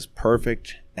stuff is as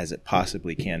perfect as it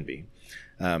possibly can be.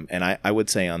 And I would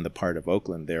say on the part of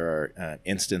Oakland, there are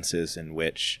instances in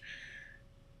which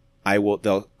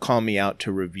they'll call me out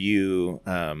to review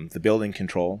the building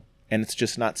control, and it's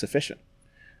just not sufficient.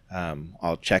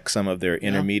 I'll check some of their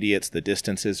intermediates. The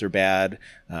distances are bad,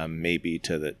 maybe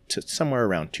to somewhere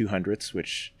around 200ths,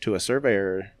 which to a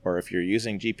surveyor, or if you're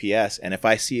using GPS, and if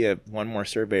I see one more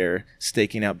surveyor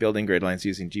staking out building grade lines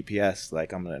using GPS,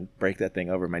 like, I'm going to break that thing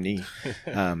over my knee.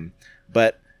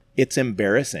 But it's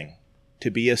embarrassing to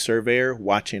be a surveyor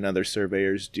watching other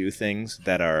surveyors do things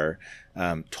that are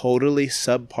totally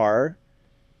subpar.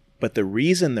 But the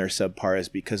reason they're subpar is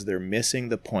because they're missing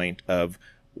the point of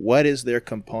what is their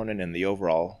component in the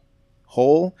overall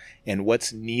whole and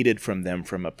what's needed from them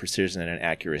from a precision and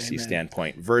accuracy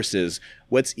standpoint versus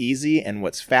what's easy and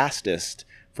what's fastest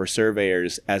for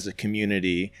surveyors as a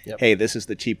community. Hey, this is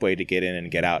the cheap way to get in and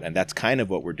get out. And that's kind of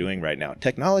what we're doing right now.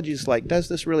 Technology is like, does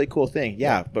this really cool thing.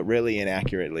 Yeah, but really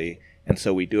inaccurately. And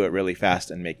so we do it really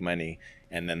fast and make money.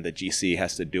 And then the GC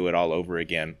has to do it all over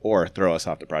again or throw us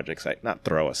off the project site. Not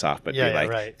throw us off, but be like,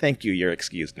 right. Thank you, you're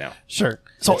excused now. Sure.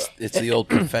 So It's the old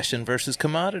profession versus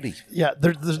commodity. yeah,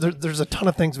 there's a ton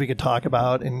of things we could talk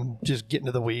about and just get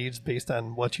into the weeds based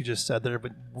on what you just said there,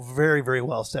 but very, very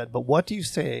well said. But what do you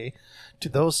say to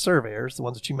those surveyors, the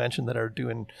ones that you mentioned that are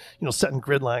doing, setting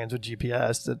grid lines with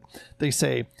GPS, that they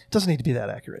say it doesn't need to be that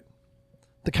accurate.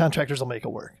 The contractors will make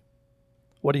it work.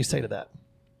 What do you say to that?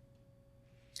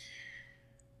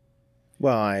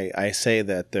 Well, I say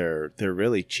that they're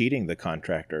really cheating the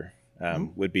contractor,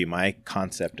 would be my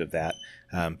concept of that,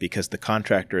 because the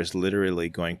contractor is literally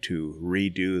going to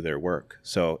redo their work.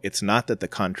 So it's not that the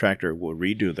contractor will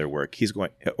redo their work. He's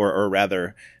going, or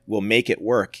rather, will make it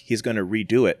work. He's going to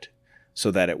redo it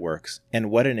so that it works. And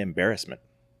what an embarrassment.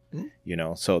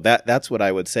 So that's what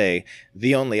I would say.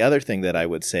 The only other thing that I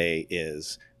would say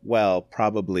is, well,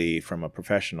 probably from a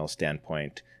professional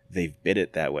standpoint, they've bid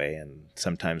it that way, and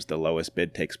sometimes the lowest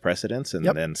bid takes precedence, and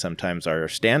then sometimes our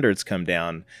standards come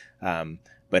down.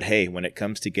 But hey, when it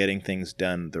comes to getting things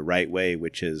done the right way,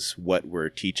 which is what we're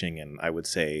teaching, and I would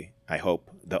say, I hope,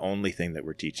 the only thing that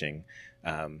we're teaching,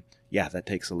 that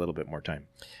takes a little bit more time.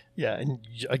 Yeah, and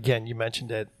again, you mentioned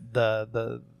it.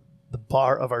 The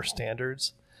bar of our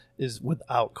standards is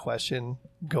without question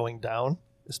going down,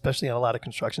 especially on a lot of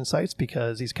construction sites,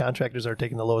 because these contractors are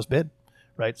taking the lowest bid.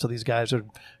 Right. So these guys are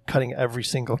cutting every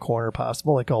single corner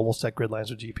possible. Like, we'll set grid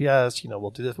lines with GPS, we'll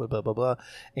do this, blah, blah, blah, blah.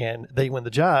 And they win the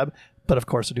job. But of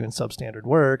course, they're doing substandard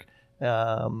work.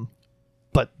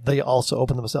 But they also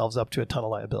open themselves up to a ton of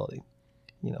liability.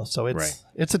 So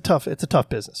it's a tough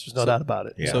business. There's no doubt about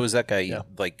it. Yeah. So is that guy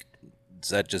is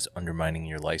that just undermining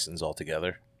your license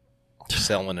altogether?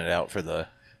 Selling it out for the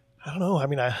I don't know. I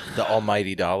mean, the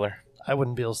almighty dollar. I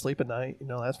wouldn't be able to sleep at night,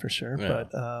 that's for sure. Yeah.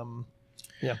 But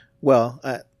yeah. Well,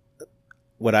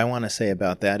 what I want to say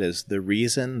about that is the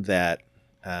reason that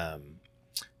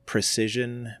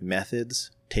precision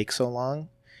methods take so long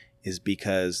is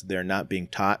because they're not being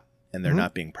taught and they're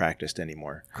not being practiced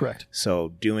anymore. Correct.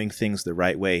 So doing things the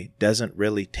right way doesn't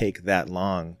really take that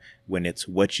long when it's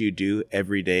what you do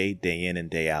every day, day in and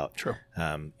day out. True.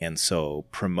 And so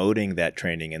promoting that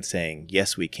training and saying,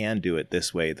 yes, we can do it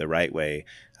this way, the right way,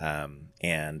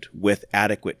 and with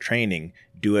adequate training,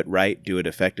 do it right, do it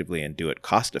effectively, and do it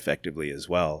cost effectively as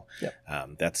well.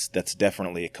 Yep. That's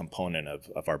definitely a component of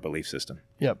our belief system.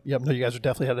 Yep. No, you guys are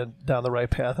definitely headed down the right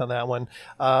path on that one.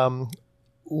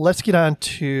 Let's get on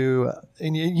to,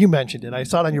 and you mentioned it, I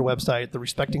saw it on your website, the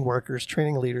respecting workers,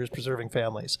 training leaders, preserving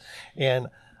families. And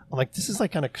I'm like, this is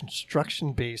like on a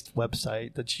construction-based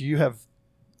website that you have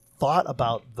thought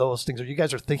about those things, or you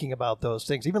guys are thinking about those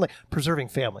things, even like preserving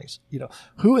families.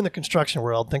 Who in the construction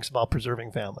world thinks about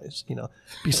preserving families?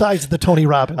 Besides the Tony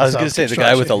Robbins. I was going to say the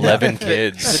guy with 11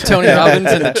 kids. The Tony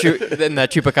Robbins and the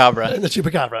Chupacabra. And the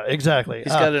Chupacabra, exactly.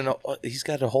 He's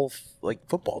got a whole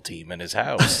football team in his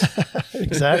house.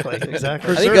 Exactly.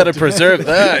 You got to preserve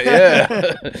that.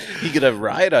 Yeah, you could have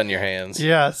ride on your hands.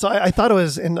 Yeah. So I thought it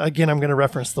was, and again, I'm going to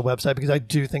reference the website because I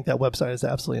do think that website is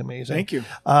absolutely amazing. Thank you.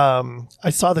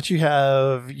 I saw that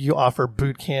you offer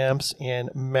boot camps and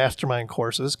mastermind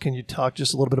courses. Can you talk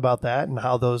just a little bit about that and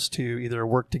how those two either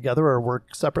work together or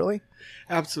work separately?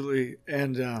 Absolutely.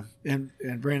 And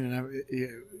Brandon,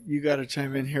 you got to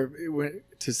chime in here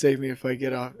to save me if I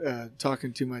get off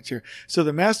talking too much here. So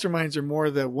the masterminds are more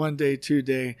the 1 day, 2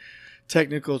 day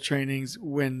technical trainings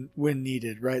when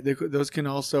needed, right? Those can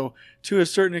also, to a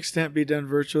certain extent, be done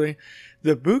virtually.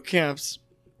 The boot camps,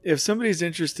 if somebody's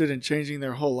interested in changing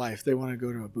their whole life, they want to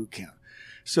go to a boot camp.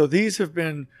 So these have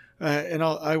been, and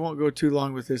I won't go too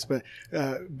long with this, but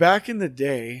back in the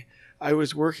day, I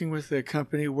was working with a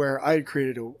company where I had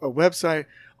created a website,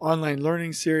 online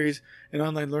learning series, an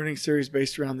online learning series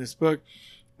based around this book.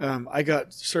 I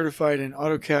got certified in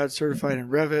AutoCAD, certified in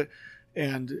Revit,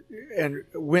 and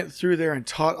went through there and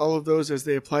taught all of those as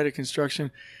they apply to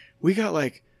construction. We got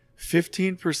like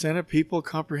 15% of people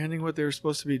comprehending what they were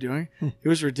supposed to be doing. It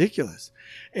was ridiculous.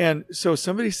 And so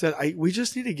somebody said, we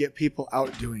just need to get people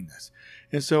out doing this.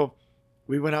 And so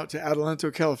we went out to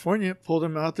Adelanto, California, pulled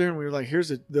them out there, and we were like,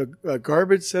 here's a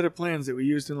garbage set of plans that we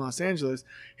used in Los Angeles.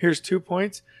 Here's 2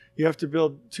 points. You have to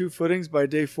build 2 footings by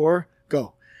day 4.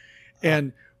 Go.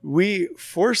 And we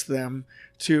forced them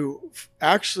to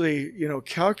actually,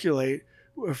 calculate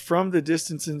from the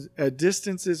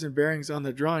distances and bearings on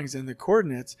the drawings and the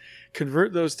coordinates,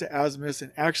 convert those to azimuths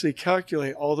and actually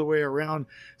calculate all the way around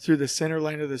through the center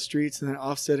line of the streets and then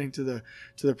offsetting to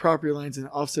the property lines and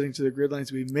offsetting to the grid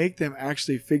lines. We make them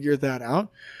actually figure that out,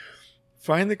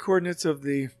 find the coordinates of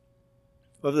the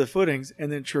footings,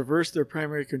 and then traverse their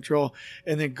primary control,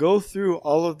 and then go through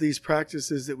all of these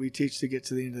practices that we teach to get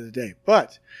to the end of the day.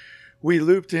 But we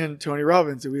looped in Tony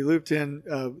Robbins, and we looped in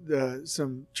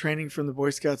some training from the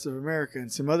Boy Scouts of America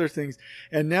and some other things.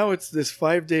 And now it's this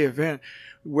 5-day event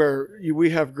where we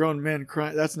have grown men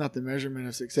crying. That's not the measurement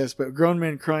of success, but grown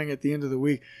men crying at the end of the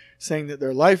week, saying that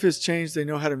their life has changed. They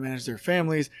know how to manage their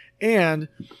families, and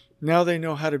now they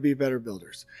know how to be better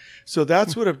builders. So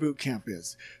that's what a boot camp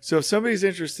is. So if somebody's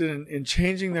interested in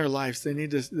changing their lives, they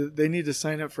need to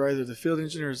sign up for either the field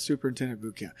engineer or superintendent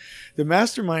boot camp. The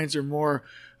masterminds are more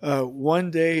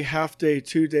 1 day, half day,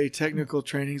 2 day technical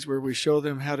trainings where we show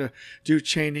them how to do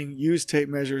chaining, use tape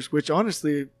measures, which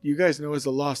honestly, you guys know is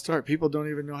a lost art. People don't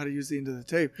even know how to use the end of the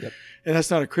tape. Yep. And that's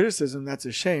not a criticism, that's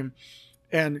a shame.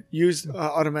 And use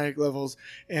automatic levels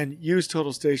and use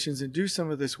total stations and do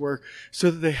some of this work so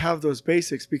that they have those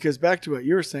basics. Because back to what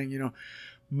you were saying,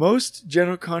 most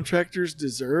general contractors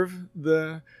deserve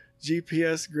the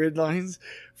GPS grid lines.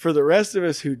 For the rest of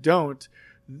us who don't,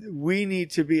 we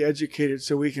need to be educated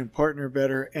so we can partner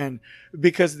better. And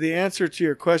because the answer to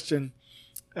your question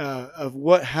of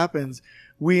what happens,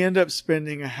 we end up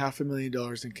spending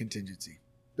 $500,000 in contingency.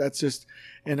 That's just,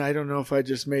 and I don't know if I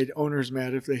just made owners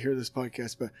mad if they hear this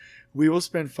podcast, but we will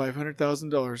spend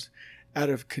 $500,000 out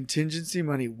of contingency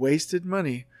money, wasted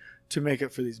money, to make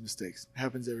up for these mistakes. It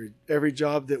happens every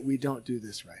job that we don't do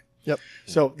this right. Yep.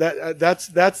 So that's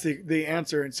the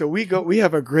answer. And so we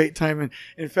have a great time. And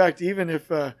in fact, even if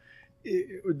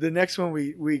the next one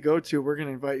we go to, we're going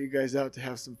to invite you guys out to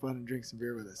have some fun and drink some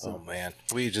beer with us. So. Oh man,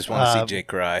 we just want to see Jake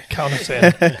cry. Count us in.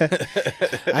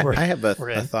 I have a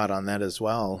thought on that as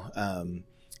well.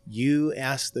 You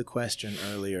asked the question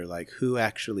earlier, like who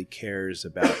actually cares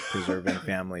about preserving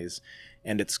families?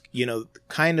 And it's,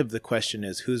 kind of the question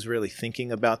is who's really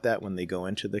thinking about that when they go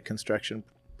into the construction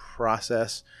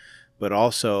process, but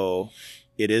also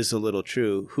it is a little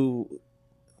true. Who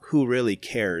really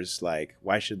cares? Like,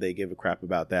 why should they give a crap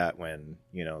about that when,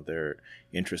 they're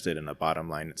interested in a bottom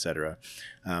line, et cetera?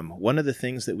 One of the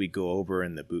things that we go over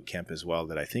in the boot camp as well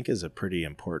that I think is a pretty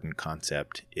important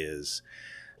concept is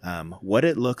what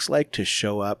it looks like to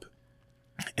show up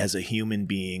as a human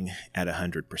being at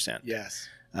 100%. Yes.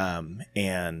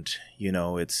 And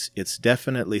it's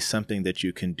definitely something that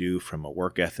you can do from a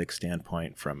work ethic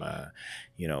standpoint, from a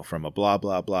blah,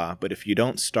 blah, blah. But if you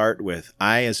don't start with,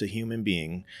 I as a human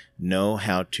being know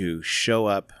how to show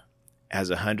up as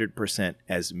 100%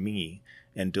 as me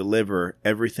and deliver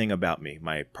everything about me,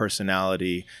 my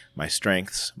personality, my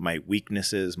strengths, my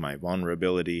weaknesses, my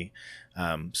vulnerability.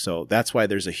 So that's why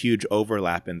there's a huge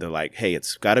overlap in the hey,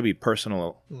 it's got to be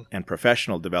personal and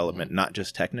professional development, not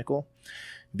just technical.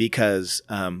 Because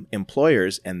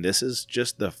employers, and this is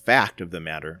just the fact of the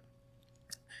matter,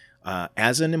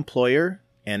 as an employer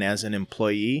and as an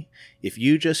employee, if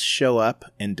you just show up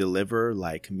and deliver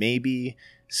maybe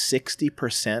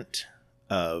 60%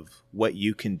 of what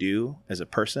you can do as a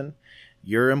person,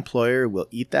 your employer will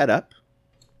eat that up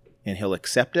and he'll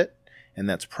accept it. And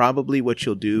that's probably what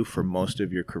you'll do for most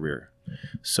of your career.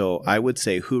 So I would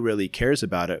say who really cares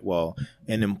about it? Well,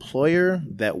 an employer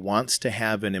that wants to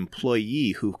have an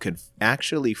employee who could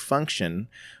actually function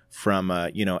from,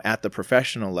 at the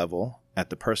professional level, at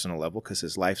the personal level, because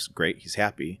his life's great, he's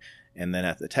happy. And then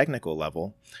at the technical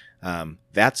level,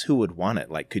 that's who would want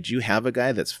it. Could you have a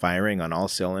guy that's firing on all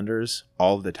cylinders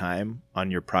all the time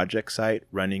on your project site,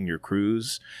 running your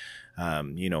crews,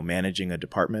 managing a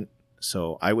department?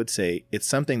 So I would say it's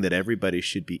something that everybody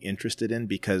should be interested in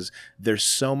because there's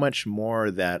so much more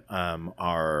that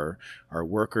our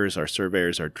workers, our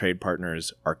surveyors, our trade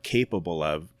partners are capable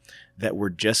of that we're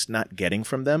just not getting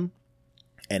from them.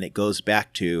 And it goes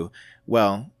back to,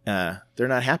 they're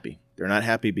not happy. They're not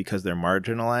happy because they're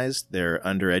marginalized, they're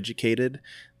undereducated,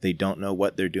 they don't know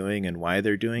what they're doing and why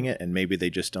they're doing it, and maybe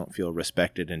they just don't feel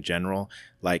respected in general.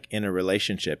 Like in a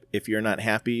relationship, if you're not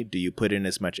happy, do you put in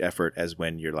as much effort as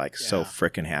when you're so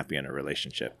freaking happy in a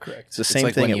relationship? Correct. It's the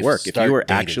same thing at work. If you were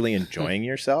actually enjoying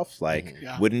yourself,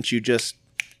 wouldn't you just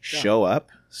show up?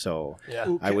 So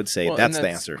I would say that's the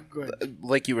answer.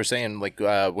 Like you were saying,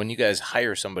 when you guys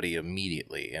hire somebody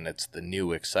immediately and it's the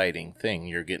new exciting thing,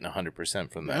 you're getting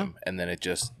 100% from them. And then it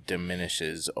just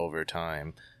diminishes over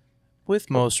time. With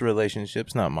most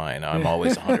relationships, not mine. I'm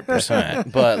always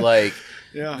 100%. But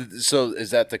so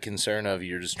is that the concern of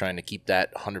you're just trying to keep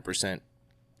that 100%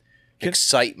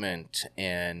 excitement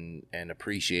and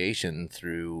appreciation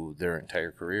through their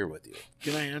entire career with you?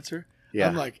 Can I answer? Yeah.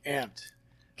 I'm like amped.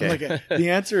 The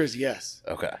answer is yes.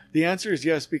 Okay. The answer is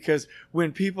yes, because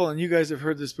when people, and you guys have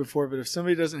heard this before, but if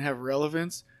somebody doesn't have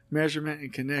relevance, measurement,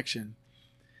 and connection,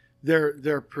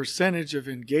 their percentage of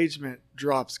engagement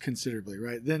drops considerably,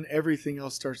 right? Then everything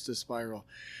else starts to spiral.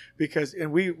 Because,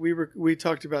 and we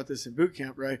talked about this in boot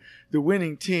camp, right? The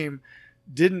winning team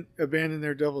didn't abandon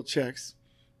their double checks,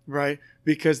 right?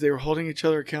 Because they were holding each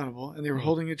other accountable, and they were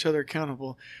holding each other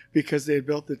accountable because they had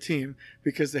built the team,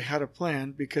 because they had a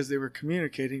plan, because they were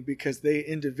communicating, because they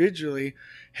individually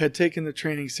had taken the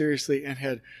training seriously and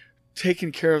had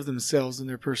taken care of themselves in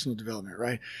their personal development,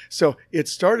 right? So it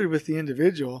started with the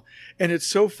individual, and it's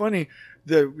so funny.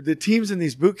 The teams in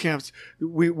these boot camps,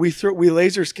 we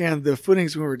laser scanned the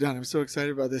footings when we were done. I'm so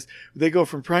excited about this. They go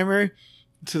from primary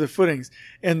to the footings,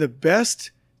 and the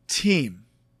best team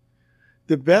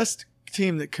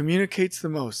that communicates the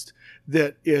most,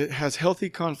 that it has healthy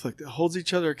conflict, that holds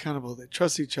each other accountable, that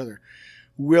trusts each other,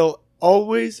 will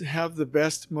always have the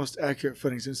best, most accurate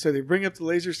footings. And so they bring up the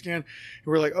laser scan, and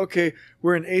we're like, okay,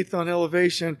 we're an eighth on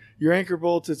elevation. Your anchor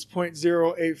bolts, it's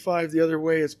 0.085. The other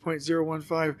way, it's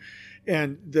 0.015.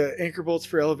 And the anchor bolts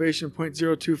for elevation,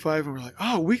 0.025. And we're like,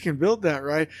 oh, we can build that,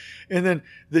 right? And then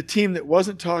the team that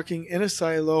wasn't talking, in a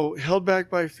silo, held back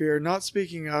by fear, not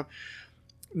speaking up,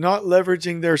 not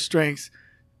leveraging their strengths,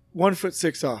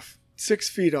 1'6" off, 6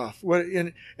 feet off.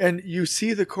 And you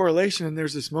see the correlation, and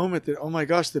there's this moment that, oh my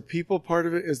gosh, the people part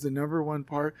of it is the number one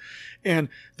part. And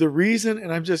the reason,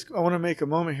 and I want to make a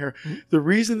moment here, the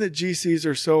reason that GCs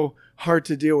are so hard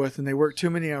to deal with, and they work too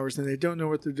many hours, and they don't know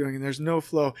what they're doing, and there's no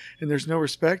flow, and there's no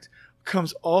respect,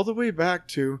 comes all the way back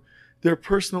to their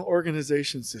personal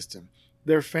organization system,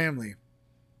 their family,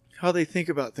 how they think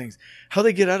about things, how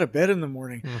they get out of bed in the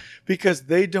morning, because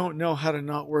they don't know how to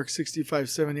not work 65,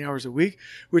 70 hours a week,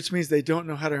 which means they don't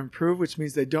know how to improve, which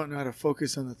means they don't know how to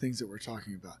focus on the things that we're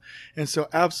talking about. And so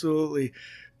absolutely,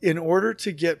 in order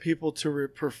to get people to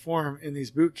perform in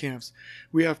these boot camps,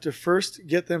 we have to first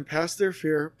get them past their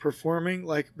fear, performing,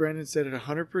 like Brandon said, at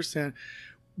 100%,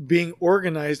 being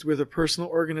organized with a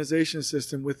personal organization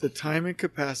system with the time and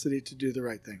capacity to do the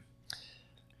right thing.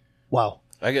 Wow.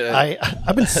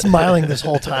 I've been smiling this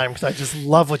whole time because I just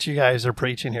love what you guys are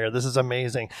preaching here. This is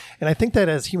amazing. And I think that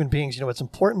as human beings, it's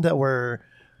important that we're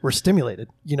stimulated,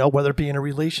 whether it be in a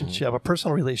relationship, a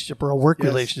personal relationship, or a work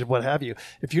relationship, what have you.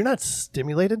 If you're not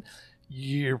stimulated,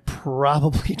 you're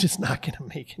probably just not going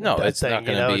to make it. No, it's not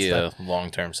going to be a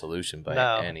long-term solution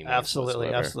by any means.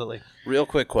 Absolutely. Real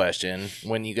quick question.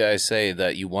 When you guys say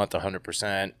that you want the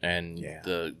 100% and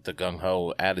the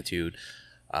gung-ho attitude,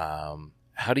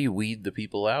 how do you weed the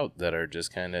people out that are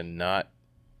just kind of not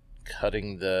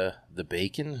cutting the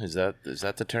bacon? Is that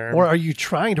the term? Or are you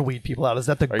trying to weed people out? Is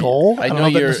that the goal? I know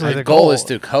your goal is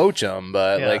to coach them,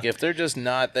 but like if they're just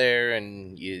not there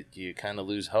and you kind of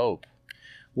lose hope.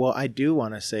 Well, I do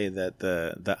want to say that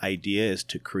the idea is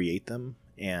to create them,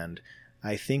 and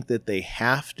I think that they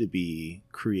have to be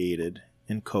created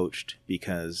and coached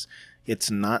because it's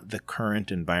not the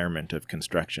current environment of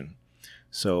construction.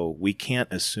 So we can't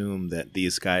assume that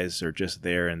these guys are just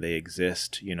there and they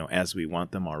exist, as we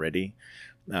want them already.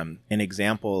 An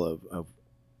example of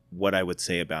what I would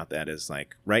say about that is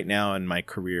like right now in my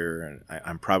career,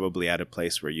 I'm probably at a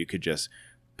place where you could just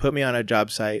put me on a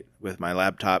job site with my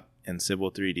laptop and Civil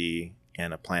 3D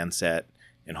and a plan set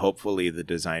and hopefully the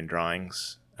design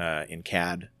drawings in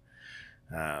CAD.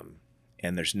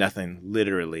 And there's nothing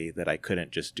literally that I couldn't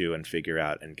just do and figure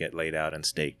out and get laid out and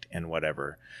staked and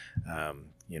whatever,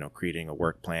 creating a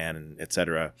work plan and et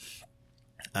cetera.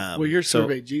 Well, you're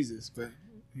survey Jesus, but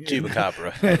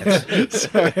Chupacabra.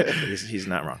 He's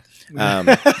not wrong.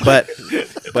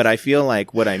 But I feel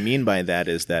like what I mean by that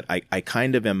is that I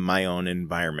kind of am my own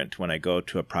environment when I go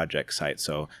to a project site.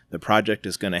 So the project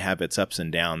is going to have its ups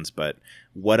and downs, but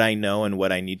what I know and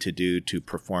what I need to do to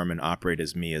perform and operate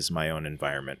as me is my own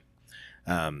environment.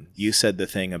 You said the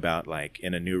thing about like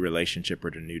in a new relationship or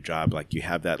a new job, like you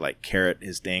have that like carrot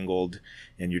is dangled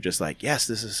and you're just like, yes,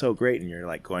 this is so great. And you're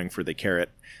like going for the carrot.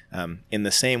 In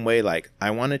the same way, like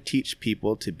I want to teach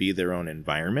people to be their own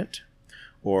environment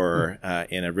or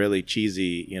in a really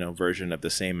cheesy, version of the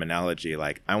same analogy,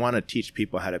 like I want to teach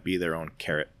people how to be their own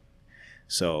carrot.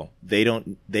 So they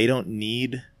don't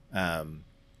need,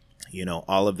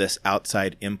 all of this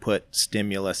outside input,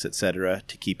 stimulus, etc.,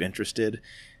 to keep interested.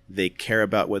 They care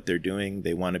about what they're doing.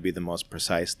 They want to be the most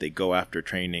precise. They go after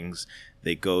trainings.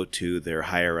 they go to their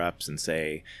higher ups and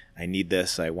say, I need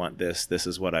this, I want this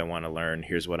is what I want to learn,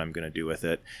 here's what I'm going to do with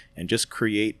it, and just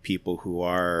create people who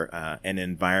are an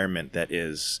environment that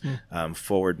is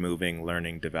forward moving,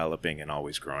 learning, developing, and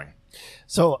always growing.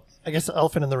 So I guess the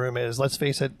elephant in the room is, let's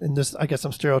face it, and this, I guess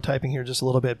I'm stereotyping here just a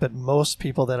little bit, but most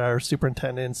people that are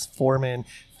superintendents, foremen,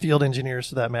 field engineers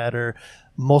for that matter,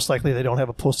 most likely they don't have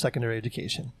a post-secondary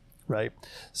education, right?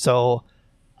 So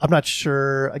I'm not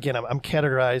sure, again, I'm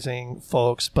categorizing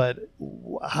folks, but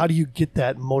how do you get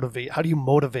that how do you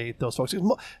motivate those folks?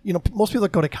 Most people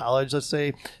that go to college, let's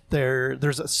say,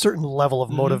 there's a certain level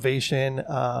of motivation,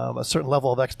 a certain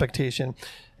level of expectation.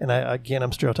 And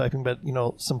I'm stereotyping, but,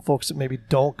 some folks that maybe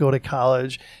don't go to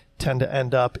college tend to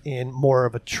end up in more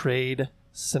of a trade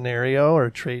scenario or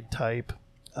trade type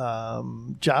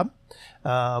job.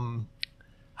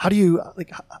 How do you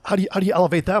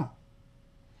elevate them?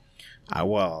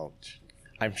 Well,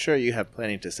 I'm sure you have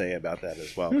plenty to say about that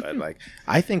as well. But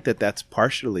I think that's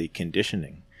partially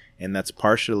conditioning, and that's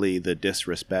partially the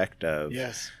disrespect of,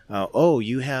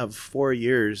 you have 4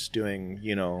 years doing,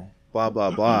 blah,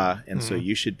 blah, blah. And so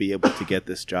you should be able to get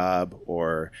this job,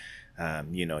 or,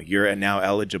 you're now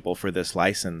eligible for this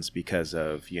license because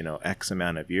of, X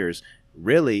amount of years.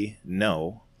 Really,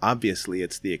 no. Obviously,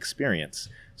 it's the experience.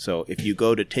 So if you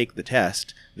go to take the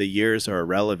test, the years are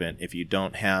irrelevant if you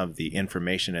don't have the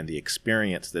information and the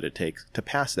experience that it takes to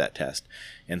pass that test.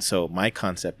 And so my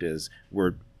concept is,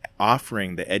 we're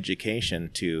offering the education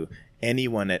to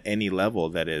anyone at any level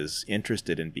that is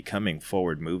interested in becoming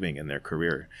forward moving in their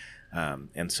career.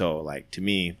 And so, to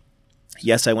me,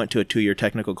 yes, I went to a 2-year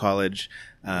technical college,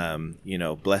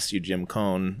 bless you, Jim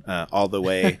Cone, all the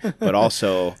way, but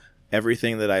also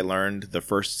everything that I learned the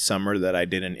first summer that I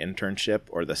did an internship,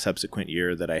 or the subsequent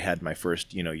year that I had my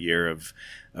first, year of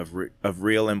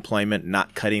real employment,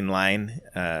 not cutting line,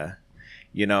 it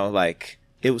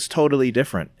was totally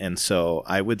different. And so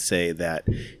I would say that,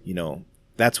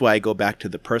 that's why I go back to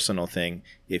the personal thing.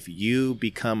 If you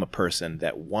become a person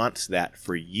that wants that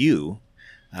for you,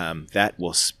 that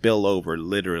will spill over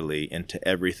literally into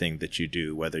everything that you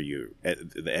do, whether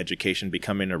the education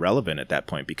becoming irrelevant at that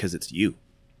point, because it's you.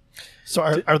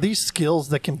 So are these skills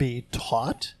that can be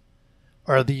taught?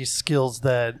 Are these skills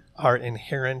that are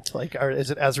inherent? Is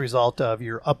it as a result of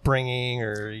your upbringing,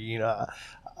 or,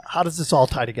 how does this all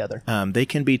tie together? They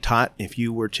can be taught if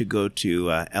you were to go to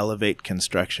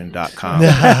elevateconstruction.com.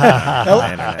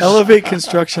 Elevate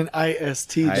Construction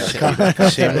IST.com.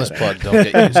 Shameless plug. Don't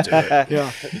get used to it.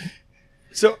 Yeah.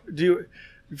 So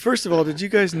first of all, did you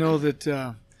guys know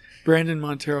that Brandon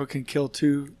Montero can kill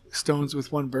 2 stones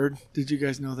with 1 bird? Did you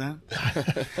guys know that?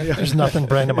 Yeah. There's nothing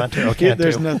Brandon Montero can't do.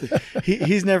 There's nothing.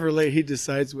 He's never late. He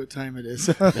decides what time it is.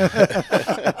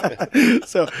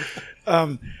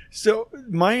 So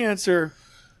my answer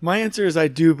is, I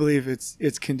do believe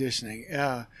it's conditioning.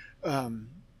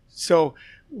 So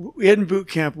in boot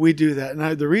camp, we do that.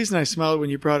 And the reason I smiled when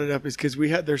you brought it up is because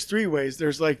there's 3 ways.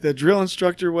 There's the drill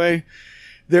instructor way.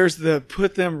 There's the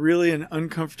put them really in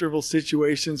uncomfortable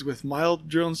situations with mild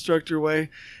drill instructor way.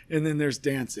 And then there's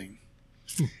dancing.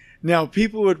 Now,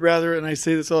 people would rather, and I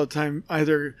say this all the time,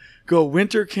 either go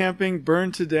winter camping,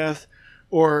 burn to death,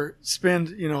 or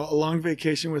spend, a long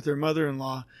vacation with their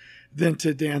mother-in-law than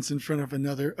to dance in front of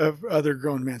other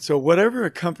grown men. So whatever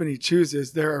a company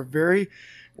chooses, there are very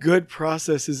good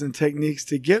processes and techniques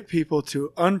to get people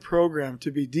to unprogram, to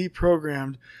be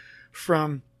deprogrammed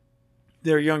from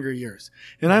their younger years.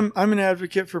 And I'm an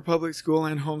advocate for public school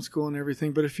and homeschool and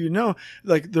everything. But if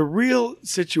the real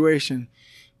situation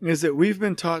is that we've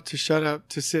been taught to shut up,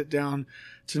 to sit down,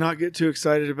 to not get too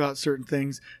excited about certain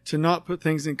things, to not put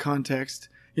things in context.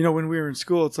 When we were in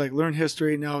school, it's like, learn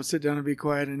history, now sit down and be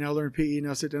quiet, and now learn PE,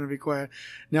 now sit down and be quiet,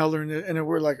 now learn it. And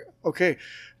we're like, okay,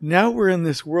 now we're in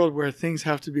this world where things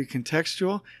have to be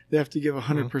contextual. They have to give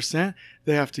 100%.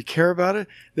 They have to care about it.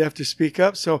 They have to speak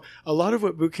up. So a lot of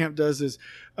what boot camp does is,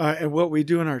 and what we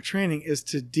do in our training, is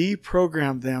to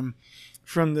deprogram them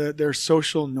from their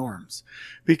social norms,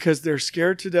 because they're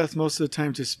scared to death most of the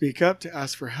time to speak up, to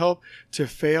ask for help, to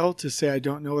fail, to say, I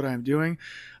don't know what I'm doing,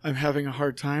 I'm having a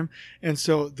hard time. And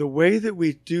so the way that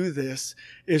we do this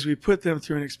is we put them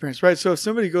through an experience, right? So if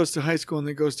somebody goes to high school and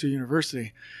then goes to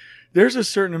university, there's a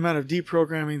certain amount of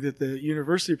deprogramming that the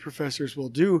university professors will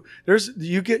do.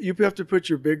 You have to put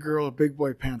your big girl or big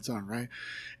boy pants on, right?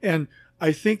 And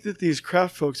I think that these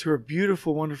craft folks, who are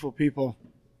beautiful, wonderful people,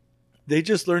 they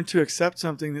just learn to accept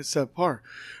something that's subpar,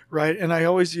 right? And I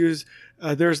always use,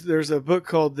 there's a book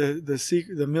called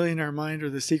the Millionaire Mind, or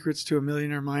The Secrets to a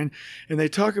Millionaire Mind, and they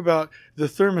talk about the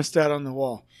thermostat on the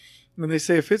wall. when they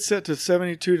say if it's set to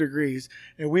 72 degrees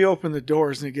and we open the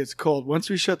doors and it gets cold, once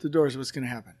we shut the doors, what's going to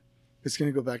happen? It's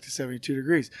going to go back to 72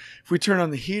 degrees. If we turn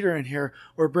on the heater in here,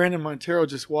 or Brandon Montero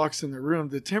just walks in the room,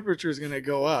 the temperature is going to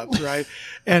go up, right?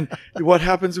 And what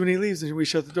happens when he leaves and we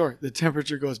shut the door? The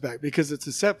temperature goes back because it's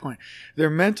a set point.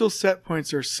 Their mental set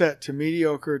points are set to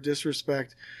mediocre,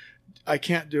 disrespect. I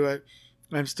can't do it.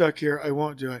 I'm stuck here. I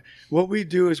won't do it. What we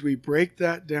do is we break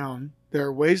that down. There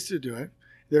are ways to do it.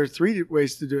 There are 3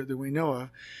 ways to do it that we know of.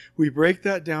 We break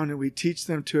that down and we teach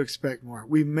them to expect more.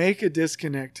 We make a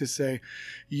disconnect to say,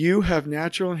 you have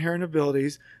natural inherent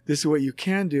abilities. This is what you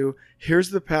can do. Here's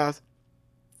the path.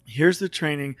 Here's the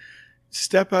training.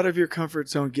 Step out of your comfort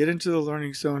zone, get into the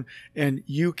learning zone, and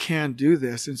you can do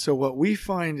this. And so what we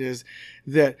find is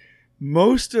that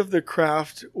most of the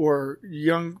craft or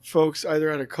young folks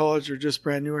either out of college or just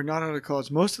brand new or not out of college,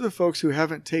 most of the folks who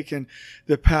haven't taken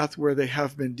the path where they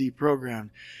have been deprogrammed,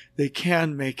 they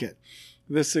can make it.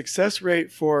 The success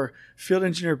rate for field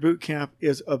engineer boot camp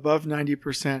is above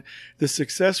 90%. The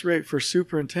success rate for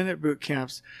superintendent boot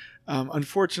camps,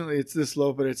 unfortunately, it's this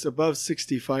low, but it's above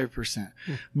 65%.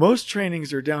 Most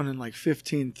trainings are down in like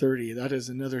 15, 30. That is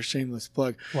another shameless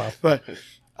plug. Wow. But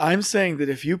I'm saying that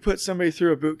if you put somebody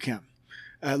through a boot camp,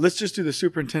 let's just do the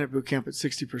superintendent boot camp at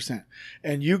 60%,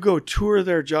 and you go tour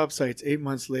their job sites 8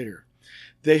 months later,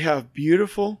 they have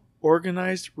beautiful,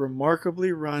 organized,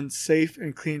 remarkably run, safe,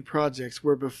 and clean projects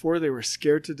where before they were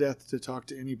scared to death to talk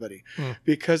to anybody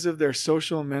because of their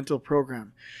social and mental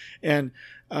program. And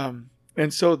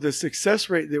so the success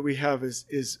rate that we have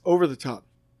is over the top.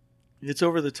 It's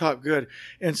over the top good.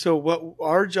 And so what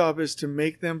our job is to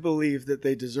make them believe that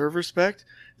they deserve respect,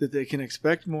 that they can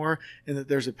expect more, and that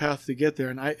there's a path to get there.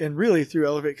 And really through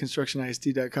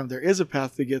elevateconstructionist.com, there is a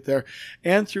path to get there,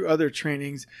 and through other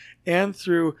trainings, and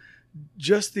through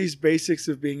just these basics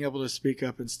of being able to speak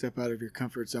up and step out of your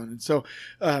comfort zone. And so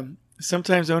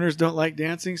sometimes owners don't like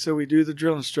dancing, so we do the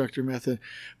drill instructor method.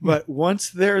 But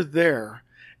once they're there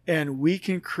and we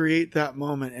can create that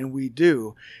moment, and we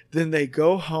do, then they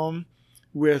go home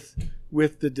with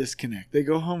the disconnect. They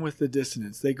go home with the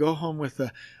dissonance. They go home with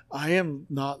the, I am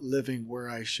not living where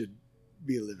I should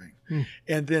be living.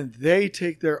 And then they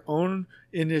take their own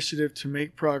initiative to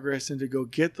make progress and to go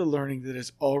get the learning that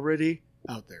is already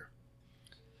out there.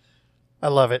 I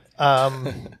love it.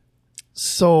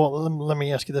 So let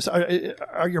me ask you this.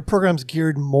 Are your programs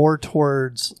geared more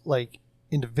towards like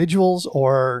individuals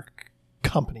or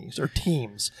companies or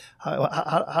teams?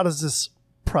 How does this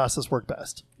process work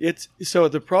best? So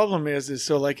the problem is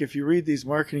so like if you read these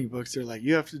marketing books, they're like,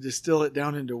 you have to distill it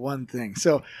down into one thing.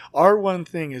 So our one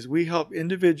thing is we help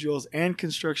individuals and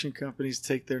construction companies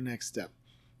take their next step.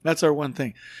 That's our one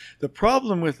thing. The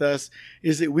problem with us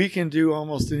is that we can do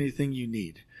almost anything you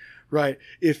need. Right.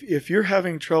 If you're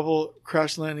having trouble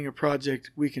crash landing a project,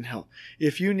 we can help.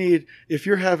 If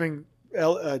you're having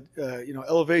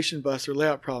elevation bust or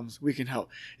layout problems, we can help.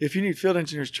 If you need field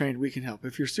engineers trained, we can help.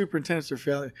 If your superintendents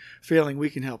are failing, we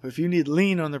can help. If you need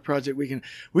lean on the project, we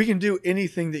can do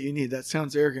anything that you need. That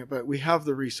sounds arrogant, but we have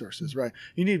the resources, right?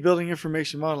 You need building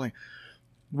information modeling,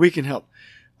 we can help.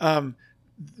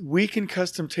 We can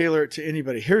custom tailor it to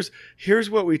anybody. Here's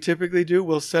what we typically do.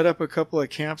 We'll set up a couple of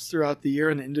camps throughout the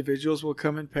year, and the individuals will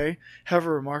come and pay, have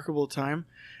a remarkable time.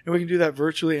 And we can do that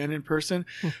virtually and in person.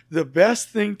 The best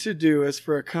thing to do is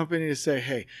for a company to say,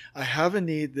 hey, I have a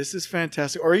need. This is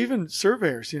fantastic. Or even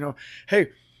surveyors, hey,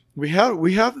 we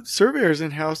have surveyors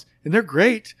in-house and they're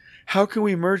great. How can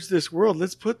we merge this world?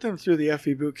 Let's put them through the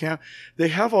FE boot camp. They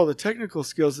have all the technical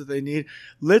skills that they need.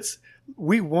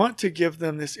 We want to give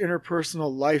them this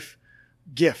interpersonal life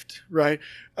gift, right?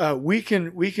 We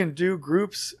can do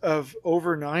groups of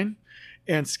over 9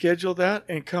 and schedule that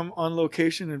and come on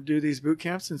location and do these boot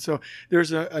camps. And so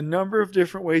there's a number of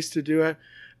different ways to do it.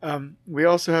 We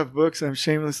also have books. I'm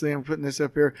putting this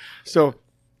up here. So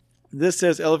this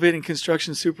says Elevating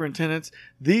Construction Superintendents.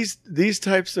 These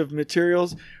types of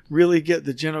materials really get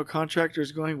the general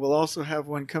contractors going. We'll also have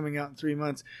one coming out in 3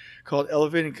 months called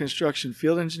Elevating Construction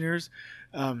Field Engineers.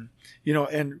 And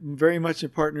very much in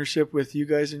partnership with you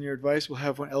guys and your advice, we'll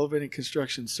have one Elevating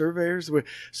Construction Surveyors.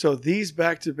 So these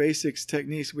back to basics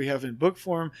techniques we have in book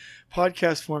form,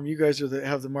 podcast form. You guys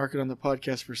have the market on the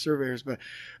podcast for surveyors, but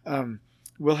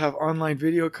we'll have online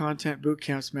video content, boot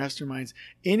camps, masterminds,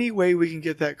 any way we can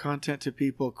get that content to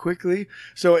people quickly.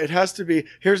 So it has to be,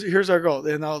 here's our goal.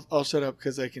 And I'll shut up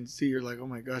because I can see you're like, oh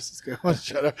my gosh, this guy wants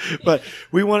to shut up. But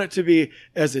we want it to be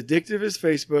as addictive as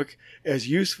Facebook, as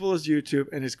useful as YouTube,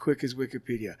 and as quick as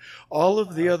Wikipedia. All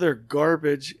of the other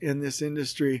garbage in this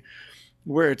industry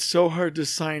where it's so hard to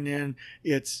sign in,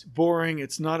 it's boring,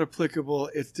 it's not applicable,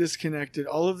 it's disconnected.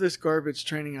 All of this garbage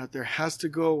training out there has to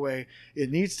go away. It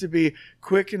needs to be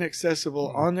quick and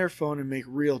accessible on their phone and make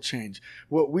real change.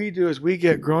 What we do is we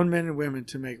get grown men and women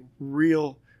to make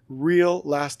real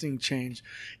lasting change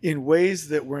in ways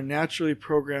that we're naturally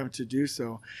programmed to do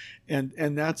so. And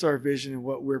that's our vision and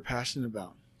what we're passionate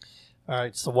about. All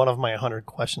right, so one of my 100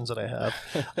 questions that I have.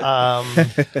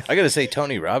 I got to say,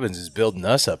 Tony Robbins is building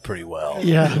us up pretty well.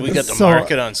 Yeah. We got the So-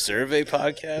 Market on Survey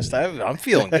podcast. I'm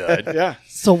feeling good. Yeah.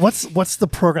 So what's the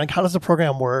program? How does the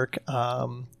program work?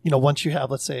 Once you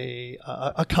have, let's say,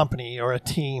 a company or a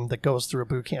team that goes through a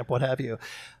boot camp, what have you,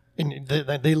 and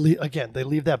they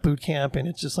leave that boot camp, and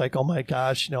it's just like, oh my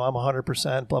gosh, I'm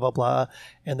 100%, blah blah blah,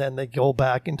 and then they go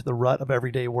back into the rut of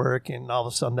everyday work, and all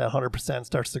of a sudden that 100%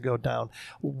 starts to go down.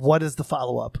 What is the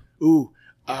follow up?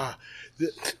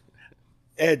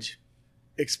 EDGE.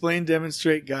 Explain,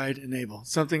 demonstrate, guide, enable.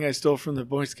 Something I stole from the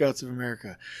Boy Scouts of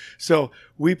America. So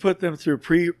we put them through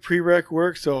prereq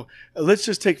work. So let's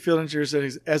just take field engineers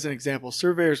as an example.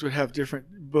 Surveyors would have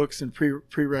different books and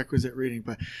prerequisite reading.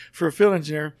 But for a field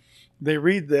engineer, they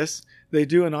read this. They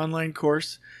do an online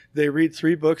course. They read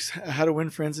 3 books, How to Win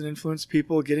Friends and Influence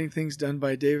People, Getting Things Done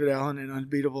by David Allen, and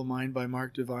Unbeatable Mind by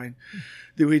Mark Devine.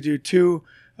 Then we do 2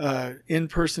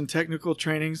 in-person technical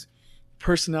trainings.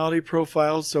 Personality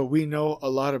profiles, so we know a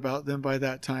lot about them by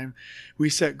that time. We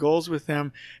set goals with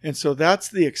them, and so that's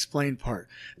the explain part.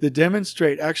 The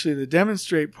demonstrate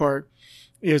part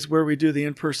is where we do the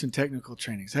in-person technical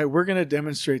trainings. Hey, we're going to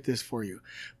demonstrate this for you.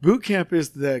 Boot camp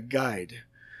is the guide.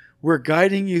 We're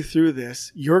guiding you through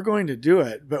this. You're going to do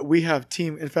it, but we have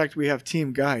team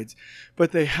guides,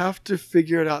 but they have to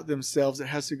figure it out themselves. It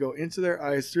has to go into their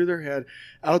eyes, through their head,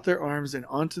 out their arms, and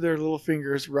onto their little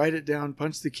fingers, write it down,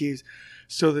 punch the keys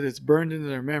so that it's burned into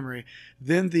their memory.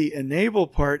 Then the enable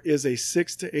part is a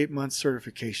 6 to 8 month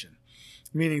certification,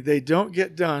 meaning they don't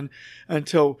get done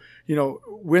until,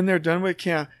 when they're done with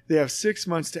camp, they have 6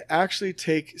 months to actually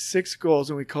take 6 goals,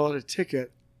 and we call it a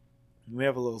ticket. We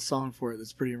have a little song for it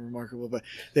that's pretty remarkable, but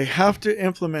they have to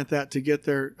implement that to get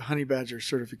their Honey Badger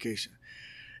certification.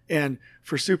 And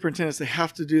for superintendents, they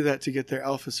have to do that to get their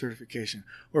Alpha certification,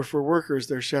 or for workers,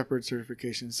 their Shepherd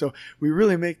certification. So we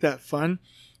really make that fun.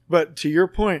 But to your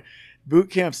point, boot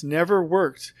camps never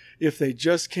worked if they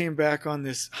just came back on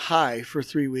this high for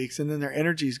 3 weeks and then their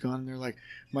energy's gone and they're like,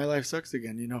 my life sucks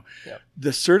again. Yep.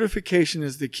 The certification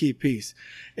is the key piece.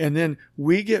 And then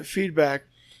we get feedback.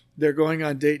 They're going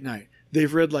on date night.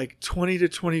 They've read like 20 to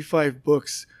 25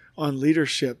 books on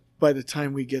leadership by the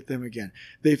time we get them again.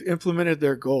 They've implemented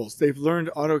their goals. They've learned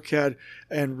AutoCAD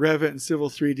and Revit and Civil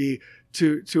 3D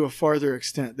to a farther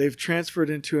extent. They've transferred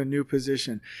into a new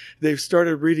position. They've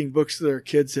started reading books to their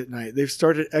kids at night. They've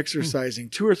started exercising.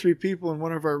 2 or 3 people in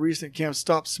one of our recent camps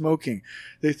stopped smoking.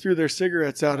 They threw their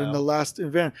cigarettes out in the last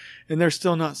event, and they're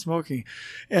still not smoking.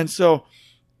 And so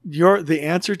the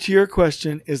answer to your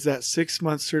question is that 6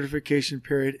 month certification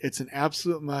period. It's an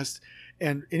absolute must,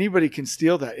 and anybody can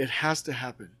steal that. It has to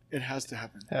happen. It has to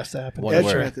happen. Has to happen. One Edge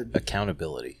word, method.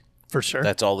 accountability. For sure.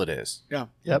 That's all it is. Yeah.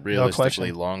 Yep. No Realistically,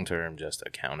 question. long term, just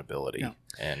accountability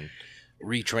and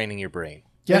retraining your brain.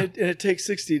 Yeah. And it takes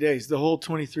 60 days. The whole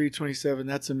 23, 27,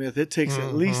 that's a myth. It takes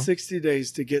at least 60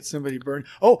 days to get somebody burned.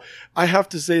 Oh, I have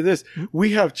to say this.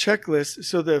 We have checklists.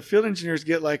 So the field engineers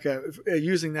get like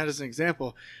using that as an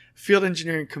example, field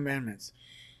engineering commandments.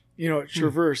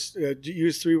 Traverse,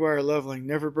 use 3-wire leveling,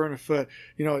 never burn a foot,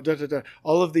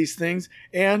 all of these things.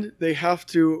 And they have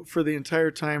to, for the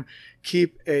entire time,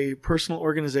 keep a personal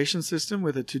organization system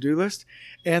with a to-do list.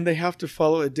 And they have to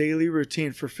follow a daily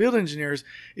routine. For field engineers,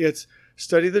 it's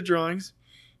study the drawings,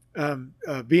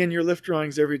 be in your lift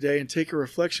drawings every day, and take a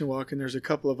reflection walk. And there's a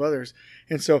couple of others.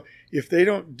 And so if they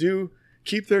don't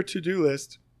keep their to-do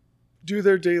list, do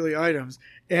their daily items,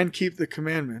 and keep the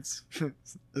commandments,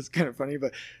 that's kind of funny,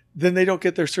 but then they don't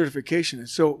get their certification. And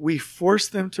so we force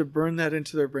them to burn that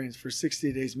into their brains for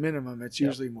 60 days minimum. It's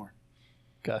usually more.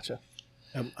 Gotcha.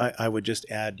 I would just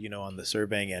add, on the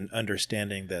surveying and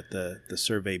understanding that the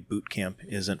survey boot camp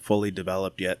isn't fully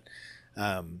developed yet.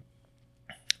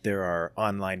 There are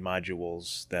online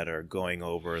modules that are going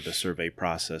over the survey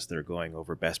process. They're going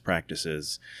over best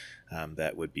practices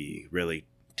that would be really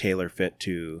tailor fit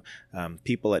to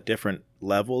people at different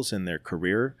levels in their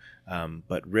career,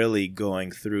 but really going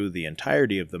through the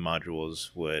entirety of the modules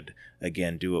would,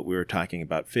 again, do what we were talking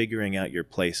about, figuring out your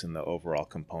place in the overall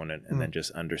component, and then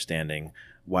just understanding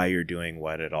why you're doing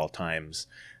what at all times,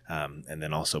 and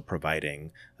then also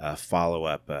providing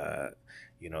follow-up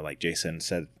like Jason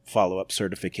said, follow-up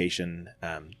certification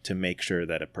to make sure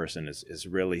that a person is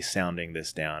really sounding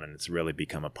this down and it's really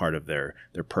become a part of their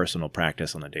personal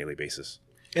practice on a daily basis.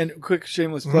 And quick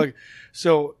shameless plug.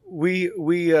 So we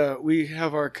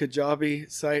have our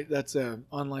Kajabi site. That's an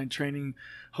online training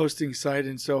hosting site.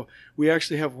 And so we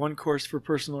actually have one course for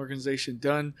personal organization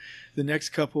done. The next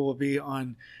couple will be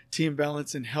on team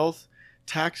balance and health,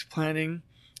 tax planning,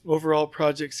 overall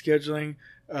project scheduling,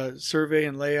 survey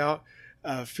and layout,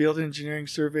 field engineering,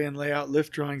 survey and layout,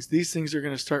 lift drawings. These things are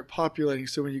going to start populating.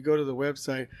 So when you go to the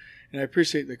website, and I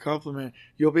appreciate the compliment,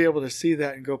 you'll be able to see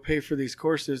that and go pay for these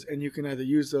courses, and you can either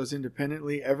use those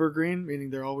independently, evergreen, meaning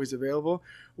they're always available,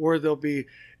 or they'll be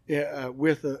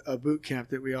with a boot camp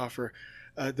that we offer.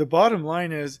 The bottom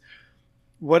line is,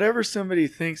 whatever somebody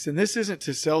thinks, and this isn't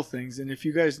to sell things, and if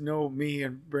you guys know me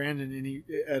and Brandon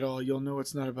at all, you'll know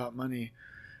it's not about money.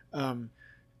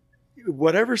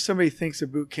 Whatever somebody thinks a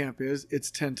boot camp is,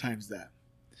 it's 10 times that.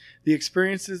 The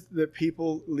experiences that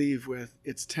people leave with,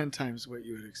 it's 10 times what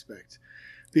you would expect.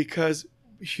 Because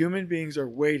human beings are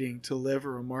waiting to live a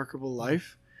remarkable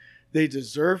life. They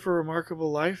deserve a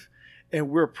remarkable life, and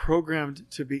we're programmed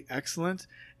to be excellent.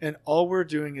 And all we're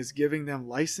doing is giving them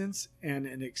license and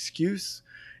an excuse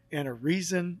and a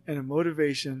reason and a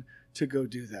motivation to go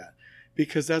do that.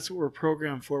 Because that's what we're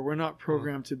programmed for. We're not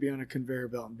programmed to be on a conveyor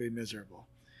belt and be miserable.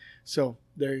 So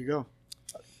there you go.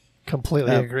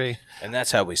 Completely agree. And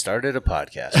that's how we started a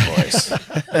podcast, boys.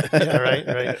 Yeah,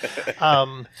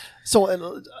 right. So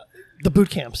the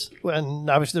boot camps, and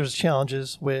obviously there's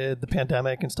challenges with the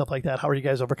pandemic and stuff like that. How are you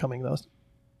guys overcoming those?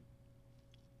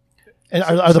 And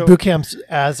are the boot camps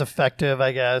as effective,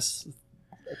 I guess,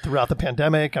 throughout the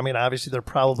pandemic? I mean, obviously they're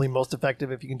probably most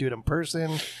effective if you can do it in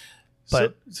person.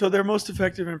 But so they're most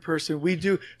effective in person. We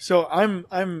do. So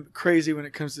I'm crazy when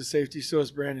it comes to safety. So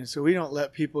is Brandon. So we don't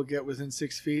let people get within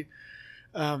 6 feet.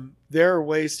 There are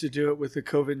ways to do it with the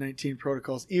COVID-19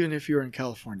 protocols, even if you're in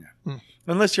California,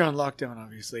 unless you're on lockdown,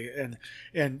 obviously,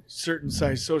 and certain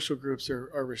size social groups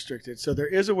are restricted. So there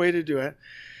is a way to do it.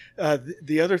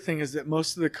 The other thing is that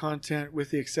most of the content,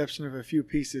 with the exception of a few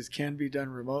pieces, can be done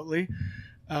remotely.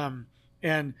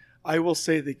 And I will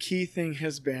say the key thing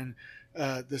has been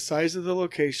the size of the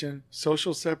location,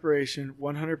 social separation,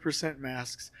 100%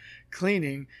 masks,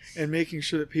 cleaning, and making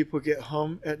sure that people get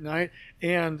home at night,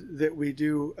 and that we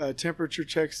do temperature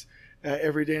checks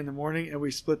every day in the morning, and we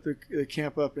split the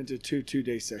camp up into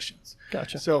two-day sessions.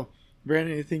 Gotcha. So,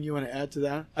 Brandon, anything you want to add to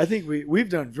that? I think we've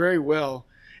done very well,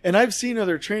 and I've seen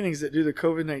other trainings that do the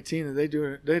COVID-19, and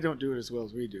they don't do it as well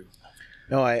as we do.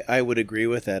 No, I would agree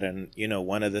with that. And,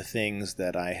 one of the things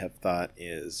that I have thought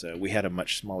is we had a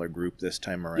much smaller group this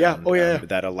time around.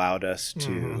 That allowed us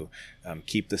to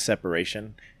keep the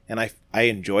separation. And I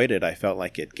enjoyed it. I felt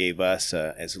like it gave us,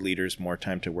 as leaders, more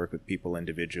time to work with people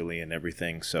individually and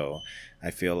everything. So I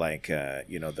feel like,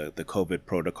 the COVID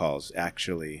protocols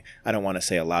actually, I don't want to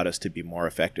say allowed us to be more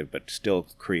effective, but still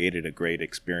created a great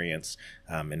experience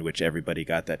in which everybody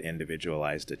got that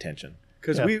individualized attention.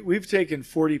 Because we've taken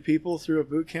 40 people through a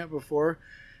boot camp before.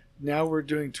 Now we're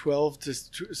doing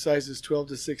sizes 12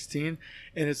 to 16,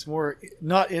 and it's more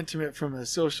not intimate from a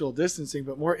social distancing,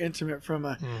 but more intimate from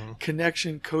a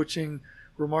connection, coaching,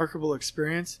 remarkable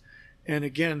experience. And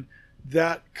again,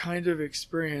 that kind of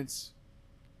experience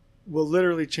will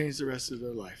literally change the rest of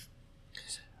their life.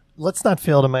 Let's not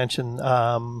fail to mention,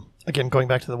 again, going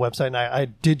back to the website, and I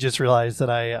did just realize that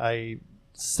I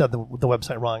said the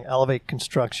website wrong. Elevate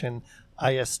Construction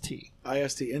IST.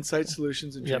 IST, Insight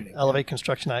Solutions and Training.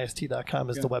 ElevateConstructionIST.com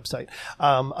is the website.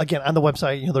 Again, on the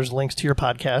website, there's links to your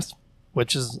podcast,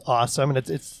 which is awesome, and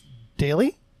it's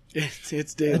daily.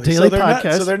 It's daily. A daily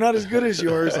podcast. So they're not as good as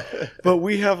yours, but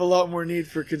we have a lot more need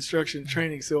for construction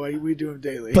training, so we do them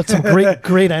daily. But some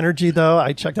great energy, though.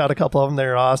 I checked out a couple of them.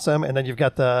 They're awesome. And then you've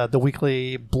got the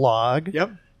weekly blog.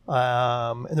 Yep.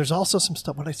 And there's also some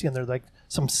stuff. What I see in there, like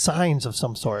some signs of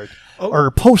some sort, or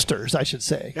posters, I should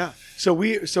say. Yeah. So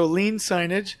lean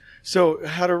signage. So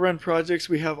how to run projects.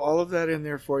 We have all of that in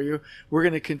there for you. We're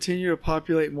going to continue to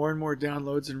populate more and more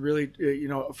downloads, and really,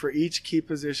 for each key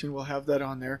position, we'll have that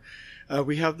on there.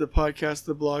 We have the podcast,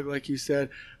 the blog, like you said,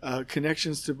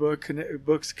 connections to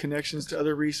books, connections to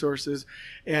other resources,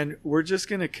 and we're just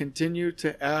going to continue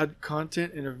to add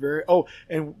content in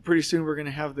and pretty soon we're going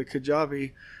to have the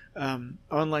Kajabi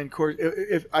online course.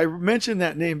 If I mention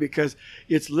that name because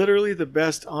it's literally the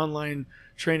best online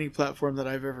training platform that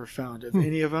I've ever found of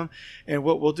any of them. And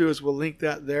what we'll do is we'll link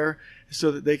that there so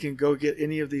that they can go get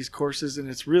any of these courses, and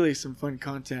it's really some fun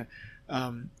content.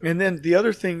 And then the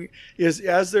other thing is,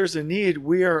 as there's a need,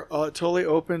 we are totally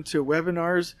open to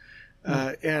webinars,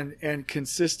 and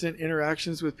consistent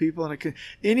interactions with people, and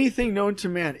anything known to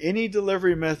man, any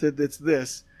delivery method that's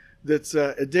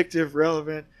addictive,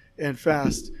 relevant, and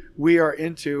fast, we are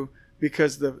into,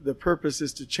 because the purpose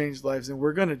is to change lives, and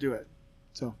we're going to do it.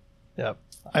 So, yeah,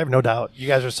 I have no doubt. You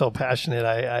guys are so passionate.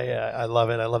 I love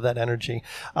it. I love that energy.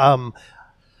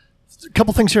 A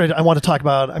couple things here I want to talk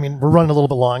about. I mean, we're running a little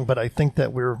bit long, but I think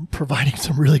that we're providing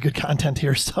some really good content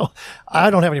here. So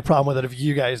I don't have any problem with it if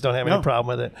you guys don't have any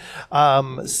problem with it.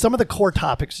 Some of the core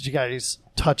topics that you guys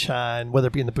touch on, whether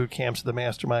it be in the boot camps or the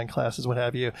mastermind classes, what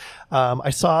have you, I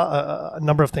saw a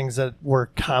number of things that were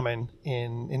common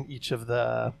in each of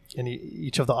the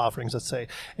offerings, let's say.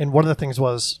 And one of the things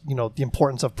was, the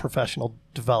importance of professional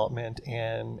development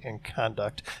and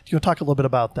conduct. Do you want to talk a little bit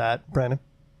about that, Brandon?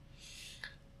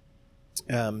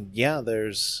 Yeah,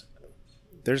 there's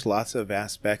lots of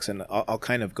aspects, and I'll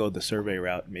kind of go the survey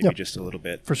route, maybe just a little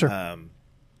bit. For sure.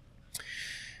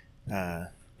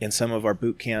 In some of our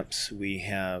boot camps, we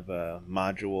have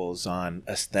modules on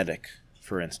aesthetic,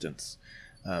 for instance.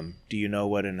 Do you know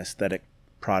what an aesthetic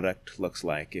product looks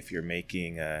like? If you're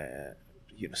making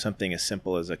something as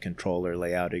simple as a controller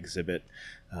layout exhibit,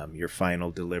 your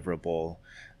final deliverable,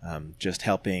 just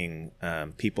helping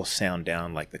people sound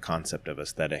down like the concept of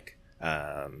aesthetic.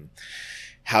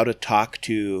 How to talk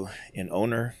to an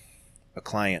owner, a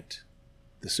client,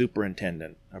 the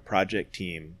superintendent, a project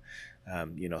team.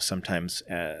 Sometimes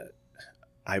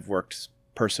I've worked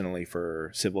personally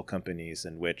for civil companies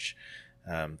in which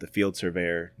the field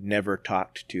surveyor never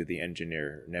talked to the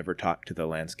engineer, never talked to the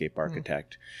landscape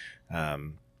architect,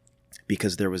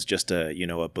 because there was just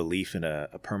a belief in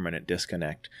a permanent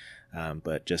disconnect.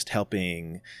 But just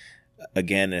helping,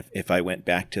 again, if I went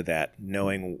back to that,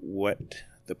 knowing what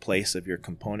the place of your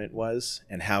component was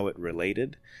and how it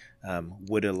related,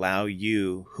 would allow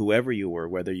you, whoever you were,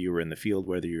 whether you were in the field,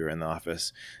 whether you were in the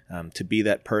office, to be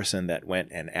that person that went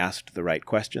and asked the right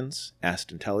questions,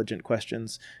 asked intelligent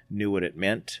questions, knew what it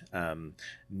meant,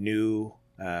 knew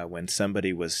when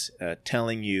somebody was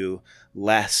telling you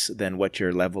less than what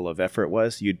your level of effort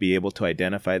was, you'd be able to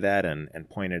identify that and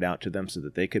point it out to them so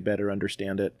that they could better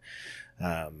understand it.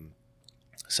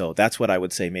 So that's what I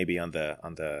would say maybe on the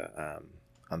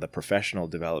professional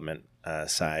development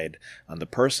side. On the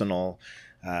personal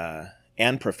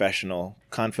and professional,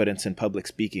 confidence in public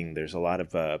speaking. There's a lot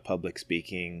of public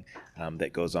speaking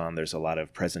that goes on. There's a lot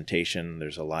of presentation.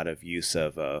 There's a lot of use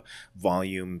of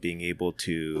volume, being able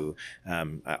to,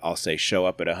 I'll say, show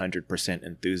up at 100%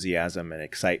 enthusiasm and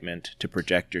excitement to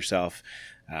project yourself.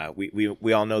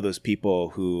 We all know those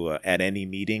people who at any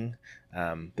meeting,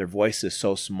 their voice is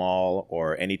so small,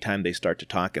 or anytime they start to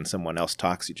talk and someone else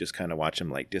talks, you just kind of watch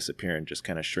them like disappear and just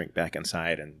kind of shrink back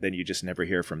inside, and then you just never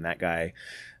hear from that guy.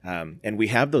 And we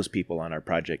have those people on our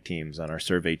project teams, on our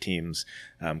survey teams.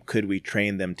 Could we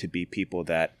train them to be people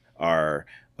that are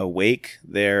awake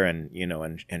there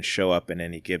and show up in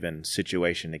any given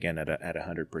situation again at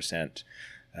 100%?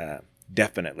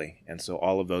 Definitely. And so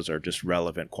all of those are just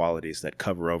relevant qualities that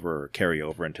cover over or carry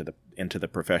over into the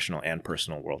professional and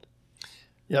personal world.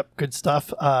 Yep, good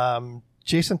stuff.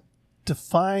 Jason,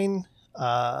 define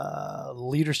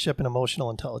leadership and emotional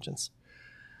intelligence.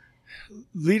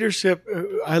 Leadership,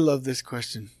 I love this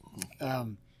question.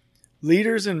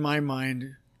 Leaders, in my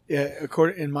mind,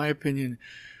 in my opinion,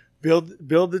 build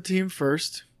the team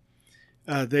first.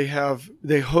 They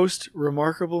host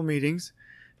remarkable meetings.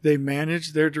 They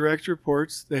manage their direct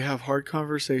reports. They have hard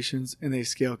conversations, and they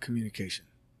scale communication.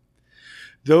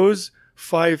 Those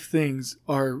 5 things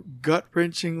are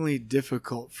gut-wrenchingly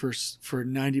difficult for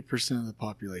 90% of the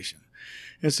population.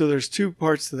 And so there's 2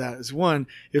 parts to that. Is one,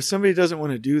 if somebody doesn't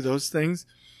want to do those things,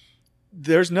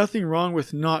 there's nothing wrong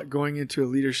with not going into a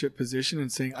leadership position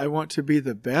and saying, I want to be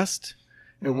the best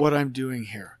at what I'm doing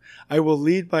here. I will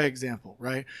lead by example,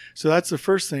 right? So that's the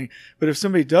first thing. But if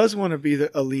somebody does want to be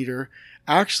a leader,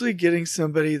 actually getting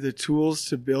somebody the tools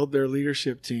to build their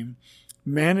leadership team,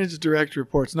 manage direct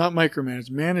reports, not micromanage,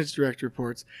 manage direct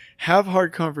reports, have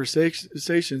hard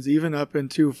conversations, even up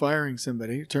into firing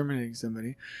somebody, terminating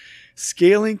somebody,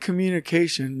 scaling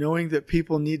communication, knowing that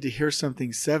people need to hear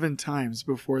something 7 times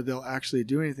before they'll actually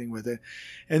do anything with it,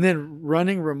 and then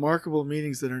running remarkable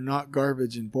meetings that are not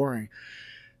garbage and boring.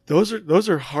 Those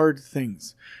are hard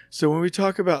things. So when we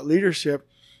talk about leadership,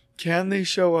 can they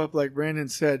show up, like Brandon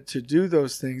said, to do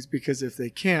those things? Because if they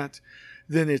can't,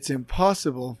 then it's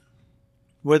impossible.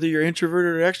 Whether you're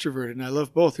introverted or extroverted, and I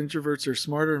love both. Introverts are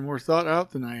smarter and more thought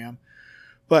out than I am.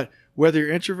 But whether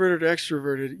you're introverted or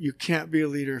extroverted, you can't be a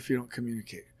leader if you don't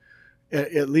communicate,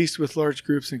 at least with large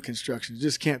groups in construction. It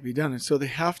just can't be done. And so they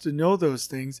have to know those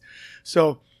things.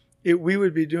 So we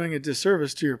would be doing a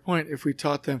disservice, to your point, if we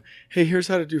taught them, hey, here's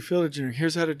how to do field engineering,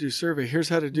 here's how to do survey, here's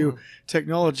how to do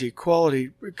technology,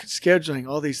 quality, scheduling,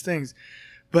 all these things.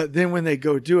 But then when they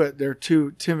go do it, they're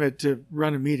too timid to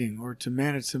run a meeting or to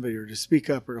manage somebody or to speak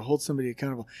up or to hold somebody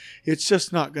accountable. It's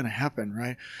just not going to happen,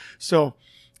 right? So,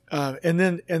 and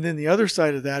then the other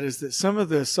side of that is that some of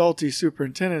the salty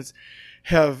superintendents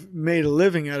have made a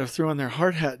living out of throwing their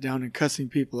hard hat down and cussing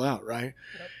people out, right?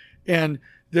 Yep. And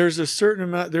there's a certain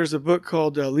amount, there's a book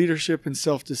called Leadership and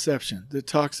Self-Deception that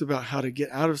talks about how to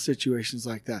get out of situations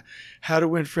like that, how to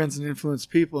win friends and influence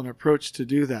people, and approach to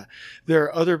do that. There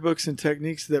are other books and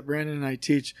techniques that Brandon and I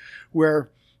teach where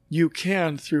you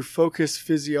can, through focus,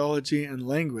 physiology, and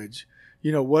language,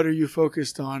 what are you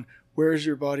focused on? Where's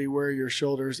your body? Where are your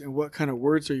shoulders? And what kind of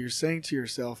words are you saying to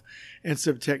yourself? And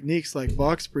some techniques like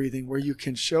box breathing where you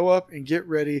can show up and get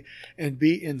ready and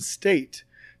be in state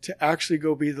to actually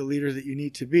go be the leader that you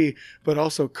need to be, but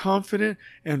also confident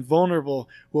and vulnerable.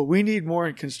 What we need more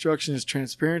in construction is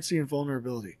transparency and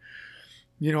vulnerability.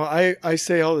 I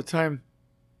say all the time,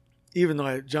 even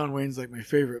though John Wayne's like my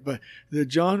favorite, but the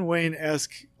John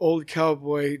Wayne-esque old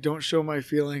cowboy, don't show my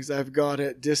feelings, I've got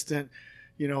it, distant,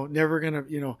 never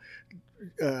gonna,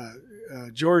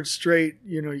 George Strait,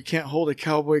 you can't hold a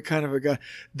cowboy kind of a guy.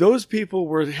 Those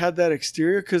people had that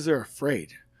exterior because they're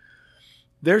afraid.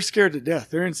 They're scared to death.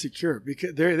 They're insecure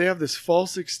because they have this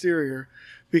false exterior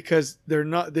because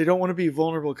they don't want to be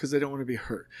vulnerable because they don't want to be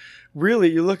hurt.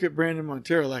 Really, you look at Brandon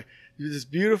Montero, like, you're this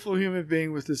beautiful human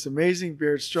being with this amazing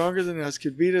beard, stronger than us,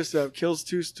 could beat us up, kills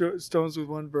two stones with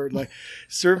one bird, like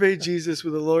survey Jesus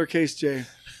with a lowercase j.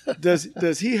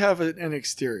 Does he have an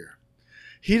exterior?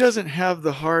 He doesn't have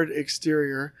the hard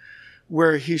exterior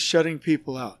where he's shutting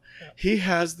people out. He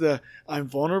has I'm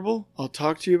vulnerable. I'll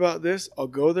talk to you about this. I'll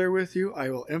go there with you. I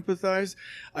will empathize.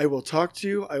 I will talk to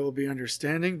you. I will be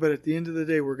understanding. But at the end of the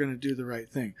day, we're going to do the right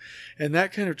thing. And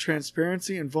that kind of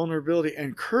transparency and vulnerability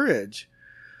and courage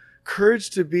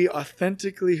to be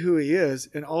authentically who he is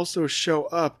and also show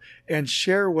up and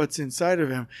share what's inside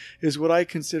of him is what I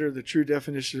consider the true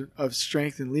definition of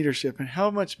strength and leadership. And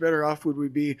how much better off would we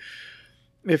be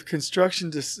if construction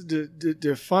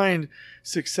defined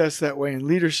success that way and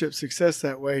leadership success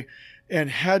that way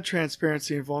and had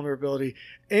transparency and vulnerability.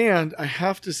 And I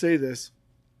have to say this,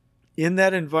 in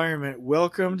that environment,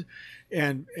 welcomed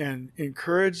and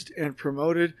encouraged and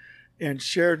promoted and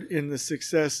shared in the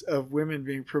success of women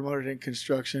being promoted in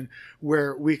construction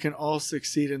where we can all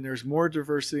succeed and there's more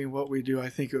diversity in what we do, I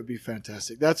think it would be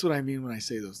fantastic. That's what I mean when I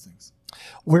say those things.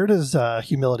 Where does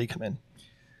humility come in?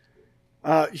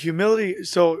 Humility.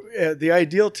 So the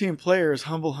ideal team player is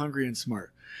humble, hungry, and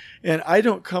smart. And I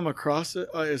don't come across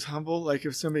as humble. Like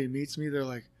if somebody meets me, they're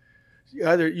like,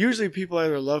 usually people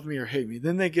either love me or hate me.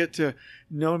 Then they get to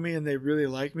know me and they really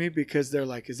like me because they're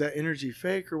like, is that energy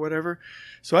fake or whatever?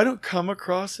 So I don't come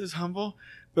across as humble,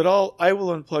 but I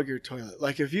will unplug your toilet.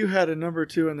 Like if you had a number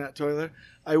 2 in that toilet,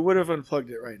 I would have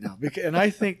unplugged it right now. And I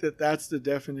think that that's the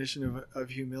definition of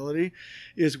humility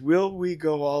is, will we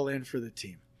go all in for the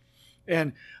team?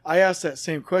 And I asked that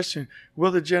same question.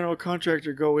 Will the general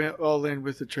contractor go all in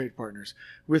with the trade partners,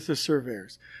 with the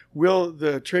surveyors? Will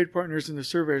the trade partners and the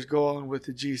surveyors go all in with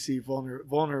the GC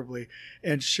vulnerably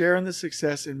and share in the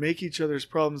success and make each other's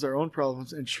problems our own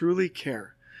problems and truly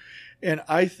care? And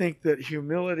I think that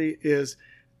humility is,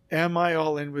 am I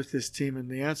all in with this team? And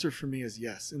the answer for me is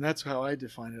yes. And that's how I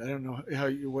define it. I don't know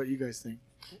what you guys think.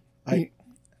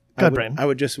 I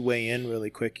would just weigh in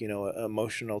really quick.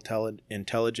 Emotional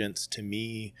intelligence to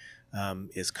me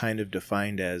is kind of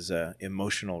defined as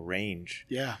emotional range.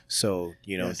 Yeah. So,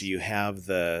 Yes. Do you have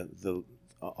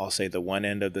I'll say the one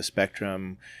end of the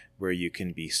spectrum where you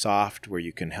can be soft, where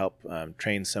you can help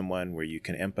train someone, where you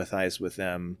can empathize with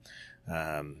them,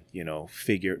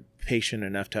 patient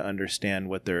enough to understand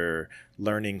what their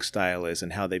learning style is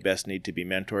and how they best need to be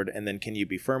mentored. And then can you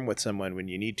be firm with someone when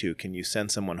you need to? Can you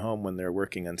send someone home when they're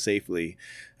working unsafely?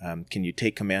 Can you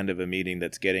take command of a meeting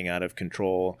that's getting out of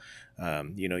control?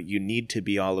 You need to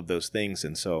be all of those things.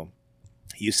 And so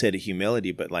you said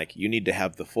humility, but you need to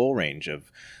have the full range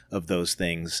of those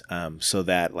things, so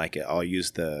that I'll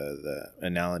use the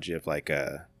analogy of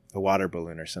a water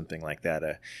balloon or something like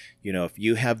that. If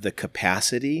you have the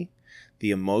capacity, the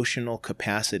emotional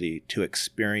capacity to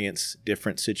experience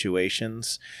different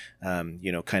situations,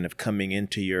 kind of coming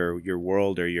into your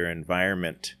world or your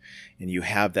environment, and you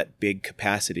have that big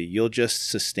capacity, you'll just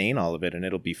sustain all of it and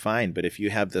it'll be fine. But if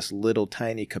you have this little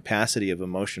tiny capacity of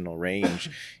emotional range,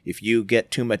 if you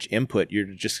get too much input, you're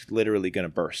just literally going to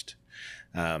burst.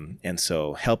 And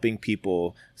so helping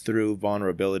people through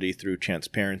vulnerability, through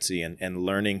transparency, and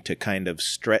learning to kind of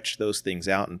stretch those things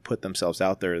out and put themselves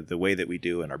out there the way that we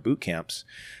do in our boot camps,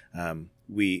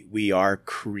 we are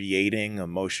creating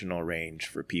emotional range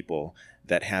for people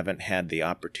that haven't had the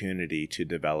opportunity to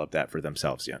develop that for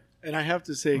themselves yet. And I have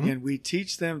to say again, we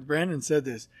teach them, Brandon said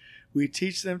this, we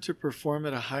teach them to perform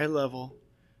at a high level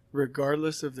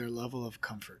regardless of their level of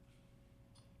comfort.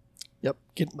 Yep.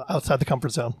 Get outside the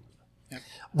comfort zone. Yep.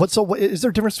 What is there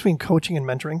a difference between coaching and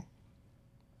mentoring?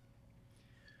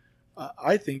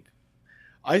 I think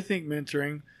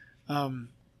mentoring,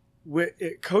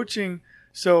 coaching.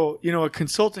 So, a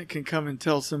consultant can come and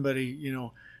tell somebody,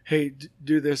 hey,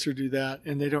 do this or do that.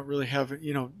 And they don't really have it,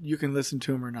 you can listen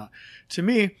to them or not. To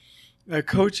me, a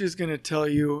coach is going to tell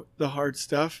you the hard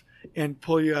stuff and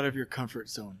pull you out of your comfort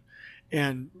zone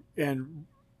and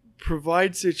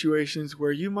provide situations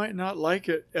where you might not like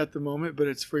it at the moment, but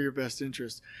it's for your best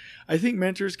interest. I think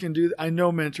I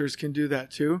know mentors can do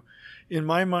that too. In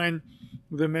my mind,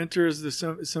 the mentor is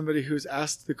somebody who's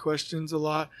asked the questions a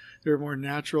lot. They're more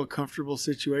natural, comfortable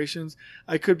situations.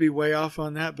 I could be way off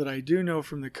on that, but I do know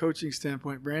from the coaching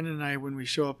standpoint, Brandon and I, when we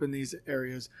show up in these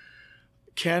areas,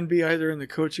 can be either in the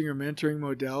coaching or mentoring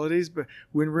modalities. But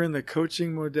when we're in the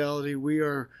coaching modality, we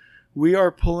are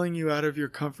pulling you out of your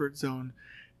comfort zone.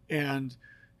 And,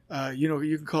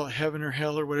 you can call it heaven or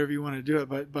hell or whatever you want to do it.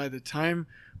 But by the time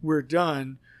we're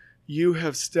done, you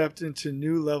have stepped into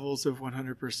new levels of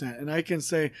 100%. And I can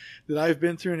say that I've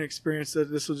been through an experience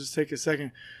that this will just take a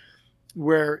second,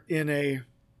 where how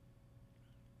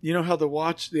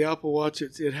the Apple Watch,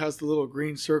 it has the little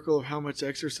green circle of how much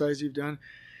exercise you've done.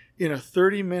 In a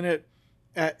 30-minute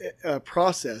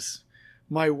process,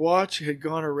 my watch had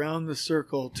gone around the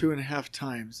circle 2.5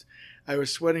 times. I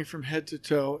was sweating from head to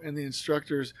toe, and the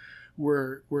instructors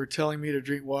were telling me to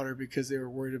drink water because they were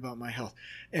worried about my health.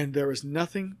 And there was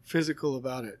nothing physical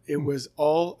about it. It was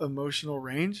all emotional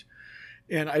range.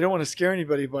 And I don't want to scare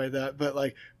anybody by that, but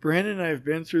like Brandon and I have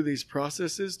been through these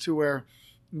processes to where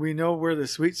we know where the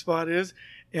sweet spot is.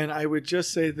 And I would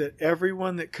just say that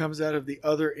everyone that comes out of the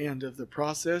other end of the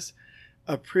process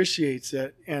appreciates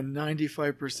it, and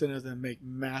 95% of them make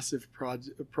massive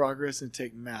progress and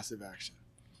take massive action.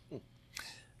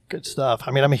 Good stuff.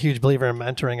 I mean, I'm a huge believer in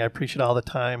mentoring. I preach it all the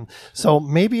time. So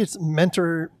maybe it's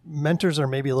mentors are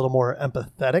maybe a little more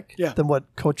empathetic than what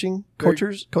coaches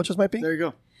might be. There you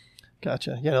go.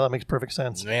 Gotcha. Yeah, that makes perfect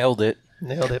sense. Nailed it.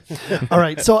 All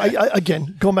right. So I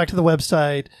again, going back to the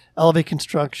website, Elevate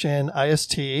Construction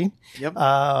IST. Yep.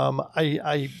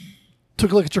 I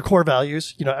took a look at your core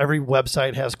values. Every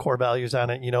website has core values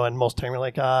on it, and most time you're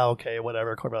like, okay,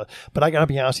 whatever, core values. But I got to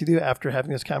be honest with you, after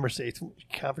having this conversation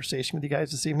with you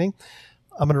guys this evening,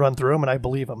 I'm going to run through them, and I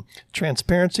believe them.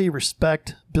 Transparency,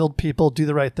 respect, build people, do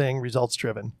the right thing, results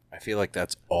driven. I feel like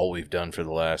that's all we've done for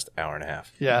the last hour and a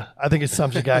half. Yeah, I think it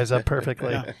sums you guys up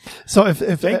perfectly. Yeah. So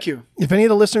thank you. If any of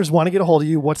the listeners want to get a hold of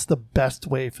you, what's the best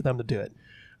way for them to do it?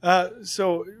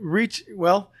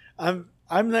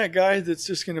 I'm that guy that's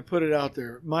just going to put it out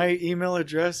there. My email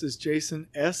address is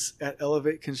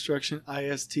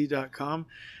jasons@elevateconstructionist.com.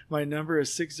 My number is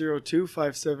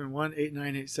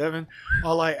 602-571-8987.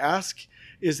 All I ask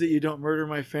is that you don't murder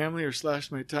my family or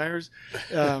slash my tires.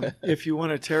 If you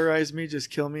want to terrorize me, just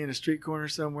kill me in a street corner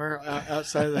somewhere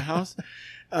outside of the house.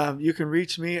 You can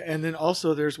reach me. And then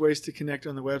also there's ways to connect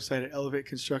on the website at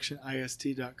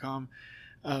elevateconstructionist.com.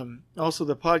 Also,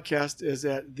 the podcast is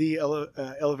at the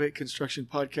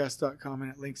elevateconstructionpodcast.com,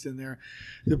 and it links in there.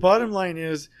 The bottom line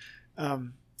is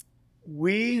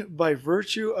we, by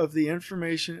virtue of the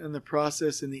information and the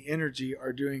process and the energy,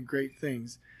 are doing great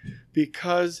things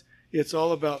because it's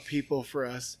all about people for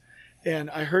us.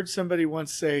 And I heard somebody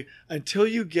once say, until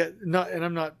you get, and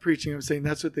I'm not preaching, I'm saying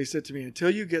that's what they said to me, until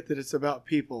you get that it's about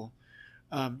people,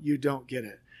 you don't get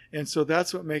it. And so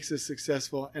that's what makes us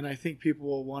successful. And I think people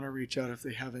will want to reach out if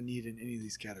they have a need in any of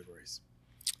these categories.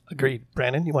 Agreed.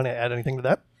 Brandon, you want to add anything to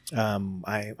that?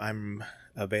 I'm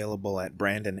available at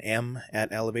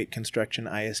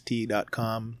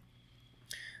brandonm@elevateconstructionist.com.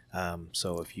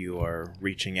 So if you are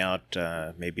reaching out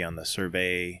maybe on the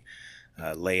survey,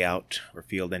 layout, or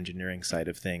field engineering side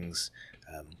of things,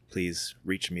 please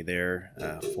reach me there,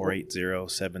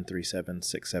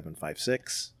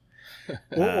 480-737-6756.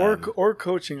 Or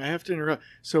coaching. I have to interrupt.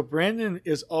 So Brandon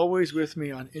is always with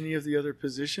me on any of the other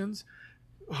positions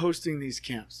hosting these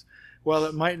camps. While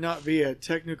it might not be a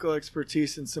technical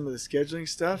expertise in some of the scheduling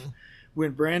stuff,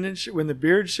 when the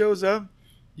beard shows up,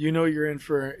 you're in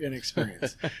for an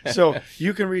experience. So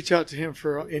you can reach out to him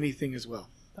for anything as well.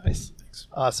 Nice. Thanks.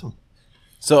 Awesome.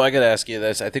 So I got to ask you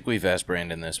this. I think we've asked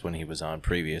Brandon this when he was on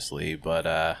previously, but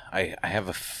I have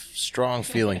a strong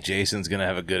feeling Jason's going to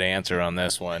have a good answer on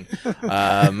this one.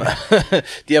 Do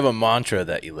you have a mantra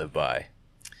that you live by?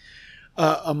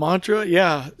 A mantra?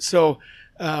 Yeah. So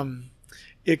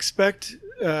expect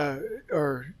man,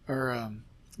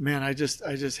 I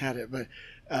just had it, but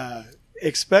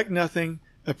expect nothing,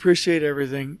 appreciate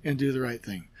everything, and do the right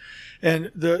thing.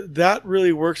 And that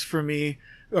really works for me,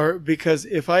 or because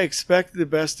if I expect the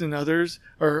best in others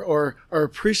or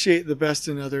appreciate the best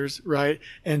in others, right,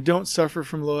 and don't suffer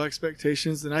from low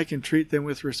expectations, then I can treat them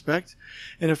with respect.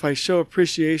 And if I show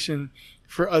appreciation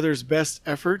for others' best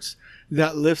efforts,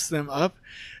 that lifts them up,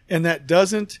 and that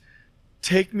doesn't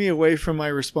take me away from my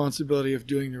responsibility of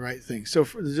doing the right thing. So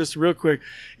just real quick,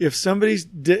 if somebody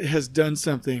has done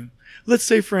something, let's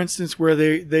say for instance where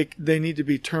they need to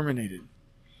be terminated,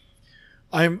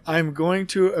 I'm going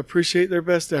to appreciate their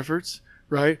best efforts,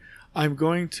 right? I'm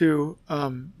going to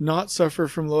not suffer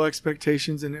from low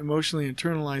expectations and emotionally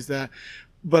internalize that,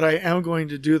 but I am going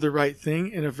to do the right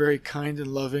thing in a very kind and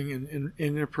loving and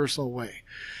in a personal way.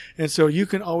 And so you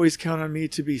can always count on me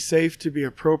to be safe, to be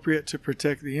appropriate, to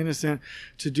protect the innocent,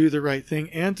 to do the right thing,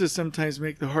 and to sometimes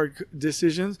make the hard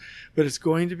decisions, but it's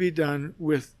going to be done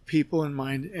with people in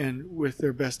mind and with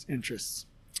their best interests.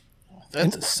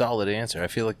 That's a solid answer. I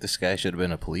feel like this guy should have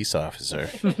been a police officer.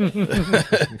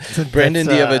 Brandon,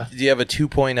 do you have a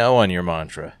 2.0 on your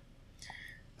mantra?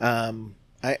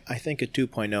 I think a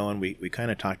 2.0, and we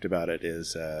kind of talked about it,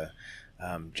 is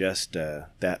just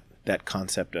that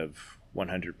concept of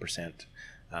 100%,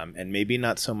 and maybe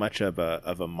not so much of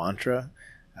a mantra,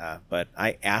 but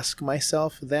I ask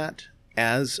myself that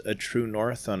as a true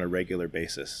north on a regular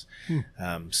basis.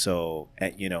 So,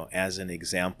 as an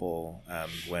example,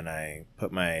 when I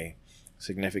put my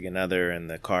significant other in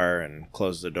the car and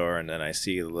close the door, and then I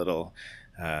see a little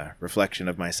reflection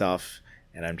of myself,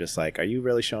 and I'm just like, are you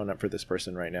really showing up for this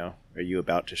person right now? Are you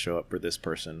about to show up for this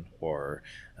person? Or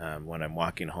when I'm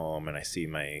walking home and I see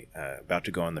my about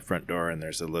to go in the front door and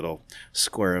there's a little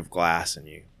square of glass and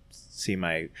you see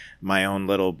my own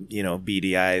little,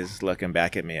 beady eyes looking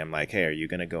back at me, I'm like, hey, are you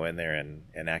going to go in there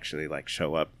and actually like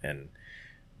show up and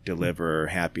deliver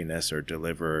happiness or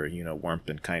deliver, warmth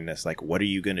and kindness? Like, what are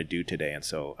you going to do today? And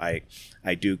so I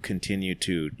do continue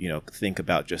to, think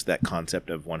about just that concept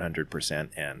of 100%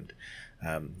 and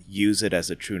use it as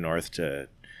a true north to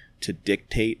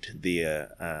dictate the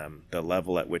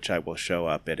level at which I will show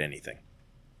up at anything.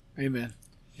 Amen.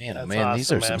 Man, That's man, these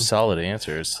awesome, are some man. solid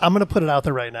answers. I'm going to put it out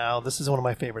there right now. This is one of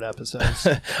my favorite episodes.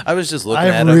 I was just looking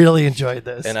I've at him, really enjoyed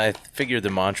this. and I figured the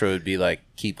mantra would be like,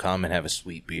 keep calm and have a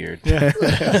sweet beard. Yeah.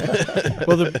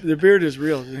 Well, the beard is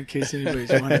real, in case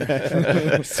anybody's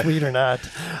wondering. Sweet or not.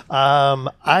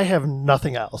 I have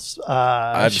nothing else.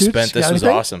 I've Shoots, spent, you this got was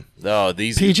anything? awesome. Oh,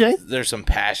 PJ? There's some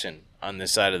passion on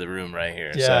this side of the room right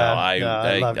here. Yeah, So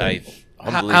I loved it.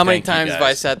 humbly How many thank you times have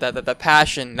I guys. said that the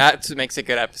passion, that's what makes a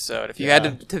good episode. If you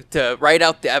had to write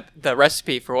out the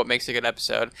recipe for what makes a good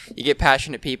episode, you get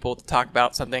passionate people to talk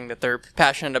about something that they're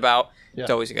passionate about. Yeah.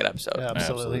 It's always a good episode.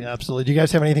 Absolutely. Do you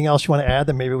guys have anything else you want to add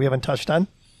that maybe we haven't touched on?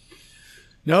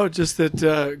 No, just that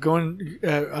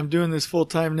I'm doing this full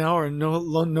time now, or no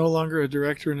longer a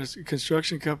director in a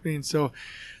construction company, and so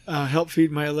help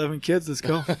feed my 11 kids. Let's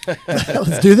go.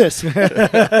 Let's do this.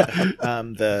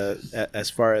 As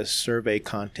far as survey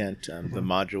content, the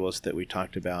modules that we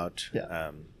talked about,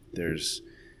 there's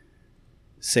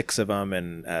 6 of them,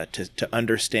 and to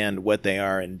understand what they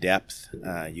are in depth,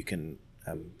 you can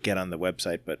get on the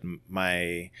website. But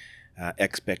my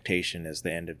expectation is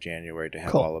the end of January to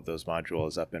have Cool. all of those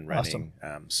modules up and running.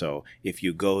 So if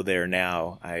you go there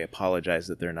now, I apologize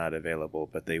that they're not available,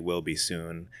 but they will be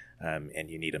soon, and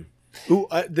you need them. Ooh,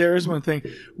 there is one thing.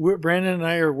 Brandon and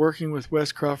I are working with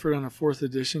Wes Crawford on a 4th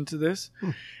edition to this,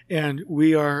 and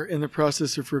we are in the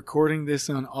process of recording this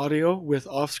on audio with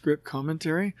off-script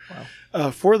commentary.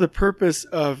 Wow. For the purpose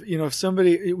of, if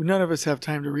somebody, none of us have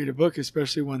time to read a book,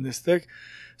 especially one this thick.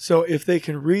 So if they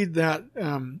can read that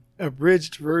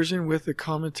abridged version with the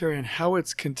commentary and how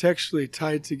it's contextually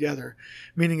tied together,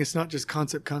 meaning it's not just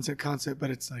concept,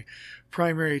 but it's like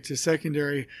primary to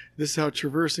secondary. This is how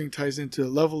traversing ties into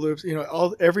level loops.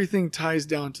 Everything ties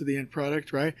down to the end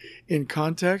product, right? In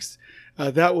context.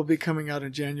 That will be coming out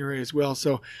in January as well.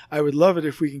 So I would love it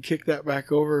if we can kick that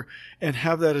back over and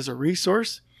have that as a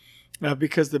resource.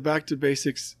 Because the back to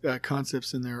basics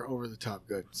concepts in there are over the top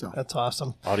good. So That's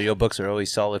awesome. Audiobooks are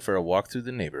always solid for a walk through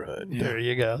the neighborhood. Yeah. There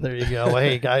you go. Well,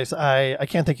 hey, guys, I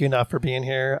can't thank you enough for being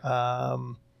here.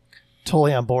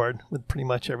 totally on board with pretty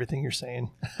much everything you're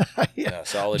saying. Yeah,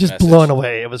 solid Just message. blown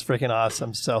away. It was freaking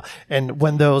awesome. So, and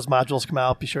when those modules come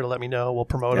out, be sure to let me know. We'll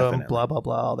promote them, Definitely. blah, blah,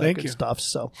 blah, all that Thank good you. stuff.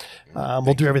 So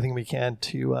we'll do everything we can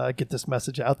to get this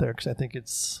message out there because I think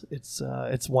it's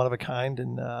one of a kind,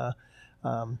 and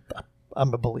I'm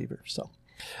a believer. So,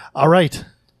 all right.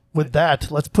 With that,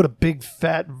 let's put a big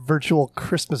fat virtual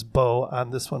Christmas bow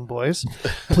on this one, boys.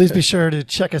 Please be sure to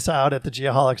check us out at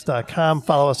thegeoholics.com.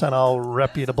 Follow us on all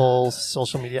reputable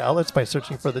social media outlets by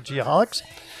searching for The Geoholics.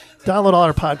 Download all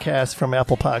our podcasts from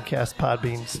Apple Podcasts,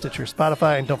 Podbean, Stitcher,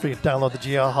 Spotify, and don't forget to download the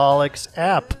Geoholics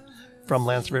app from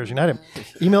Land Surveyors United.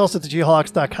 Email us at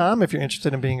thegeoholics.com if you're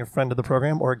interested in being a friend of the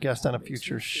program or a guest on a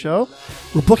future show.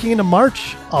 We're booking into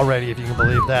March already, if you can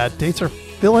believe that. Dates are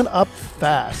filling up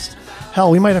fast. Hell,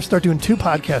 we might have to start doing 2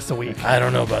 podcasts a week. I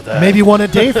don't know about that. Maybe 1 a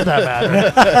day for that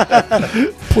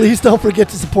matter. Please don't forget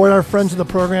to support our friends of the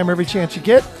program every chance you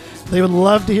get. They would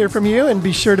love to hear from you, and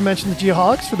be sure to mention the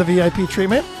Geoholics for the VIP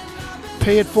treatment.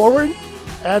 Pay it forward.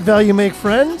 Add value, make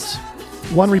friends.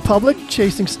 OneRepublic,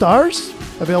 Chasing Stars.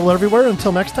 Available everywhere.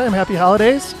 Until next time, happy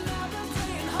holidays.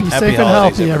 Be Happy safe and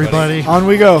holidays, healthy, everybody. everybody. On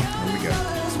we go. There we go.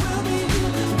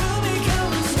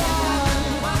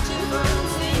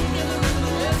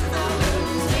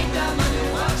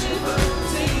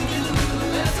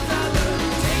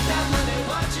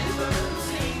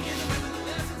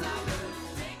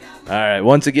 All right.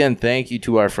 Once again, thank you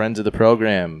to our friends of the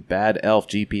program, Bad Elf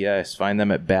GPS. Find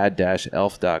them at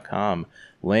bad-elf.com.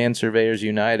 Land Surveyors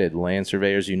United,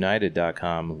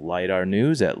 landsurveyorsunited.com. LIDAR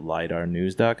News at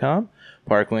lidarnews.com.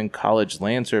 Parkland College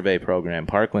Land Survey Program,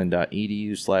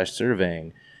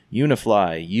 parkland.edu/surveying.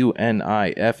 Unifly, unifli.aero.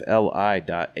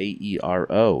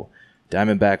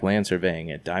 Diamondback Land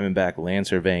Surveying at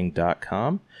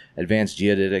diamondbacklandsurveying.com. Advanced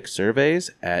Geodetic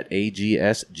Surveys at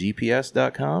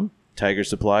agsgps.com. Tiger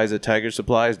Supplies at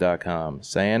tigersupplies.com.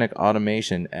 Cyanic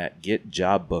Automation at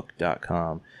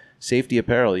getjobbook.com. Safety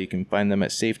Apparel, you can find them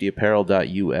at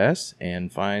safetyapparel.us. And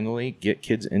finally, Get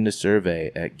Kids Into Survey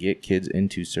at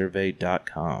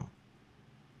getkidsintosurvey.com.